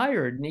are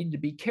hired need to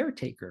be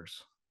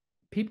caretakers.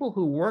 People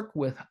who work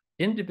with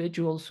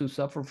individuals who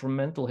suffer from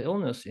mental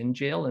illness in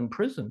jail and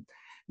prison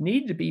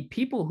need to be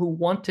people who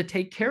want to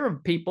take care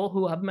of people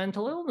who have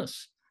mental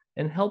illness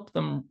and help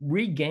them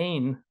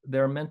regain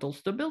their mental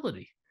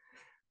stability.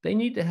 They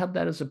need to have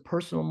that as a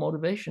personal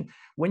motivation.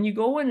 When you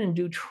go in and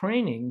do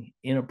training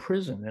in a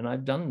prison, and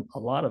I've done a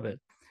lot of it,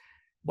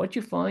 what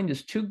you find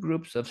is two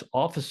groups of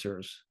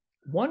officers.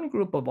 One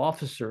group of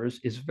officers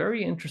is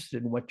very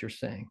interested in what you're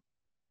saying.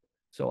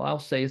 So I'll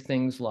say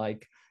things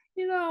like,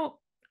 you know,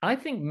 I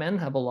think men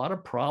have a lot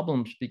of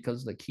problems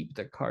because they keep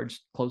their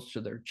cards close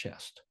to their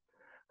chest.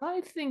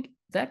 I think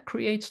that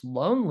creates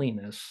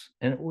loneliness,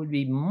 and it would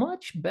be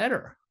much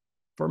better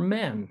for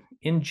men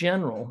in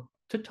general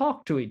to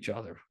talk to each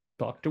other,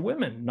 talk to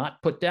women,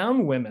 not put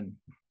down women.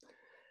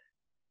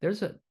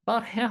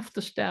 About half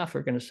the staff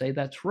are going to say,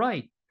 that's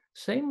right.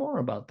 Say more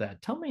about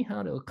that. Tell me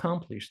how to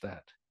accomplish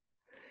that.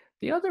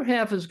 The other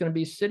half is going to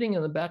be sitting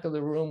in the back of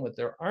the room with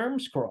their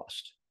arms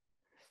crossed.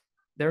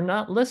 They're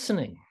not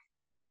listening.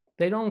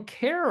 They don't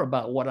care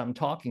about what I'm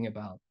talking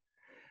about.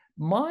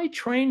 My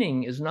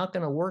training is not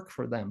going to work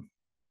for them.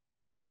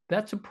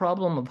 That's a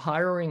problem of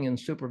hiring and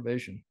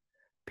supervision.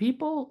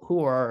 People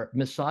who are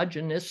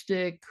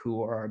misogynistic,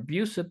 who are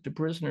abusive to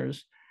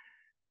prisoners,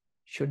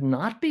 should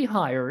not be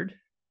hired.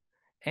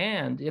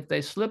 And if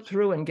they slip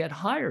through and get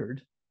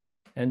hired,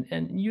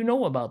 and you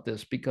know about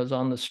this because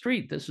on the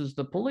street, this is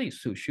the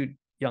police who shoot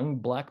young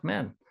black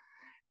men.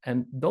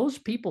 And those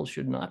people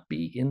should not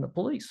be in the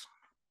police.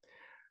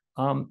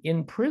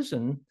 In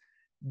prison,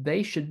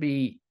 they should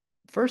be,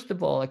 first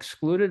of all,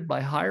 excluded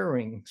by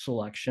hiring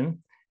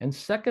selection. And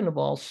second of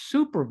all,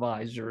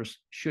 supervisors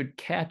should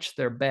catch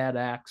their bad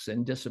acts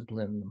and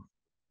discipline them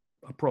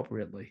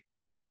appropriately.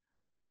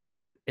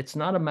 It's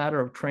not a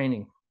matter of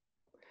training.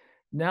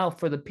 Now,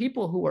 for the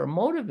people who are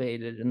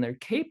motivated and they're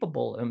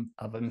capable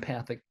of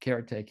empathic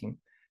caretaking,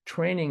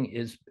 training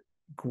is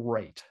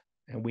great,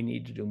 and we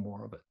need to do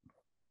more of it.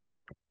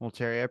 Well,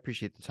 Terry, I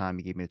appreciate the time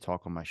you gave me to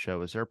talk on my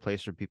show. Is there a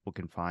place where people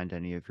can find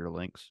any of your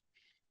links?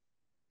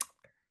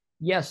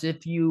 Yes,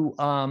 if you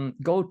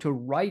go to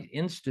Wright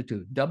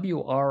Institute,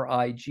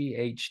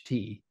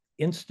 WRIGHT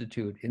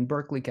Institute in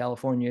Berkeley,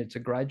 California, it's a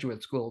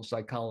graduate school of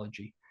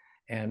psychology,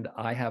 and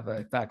I have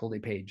a faculty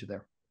page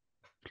there.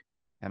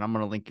 And I'm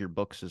going to link your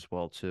books as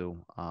well, too,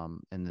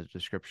 in the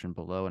description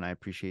below. And I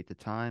appreciate the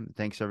time.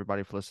 Thanks,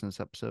 everybody, for listening to this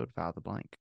episode of Out of the Blank.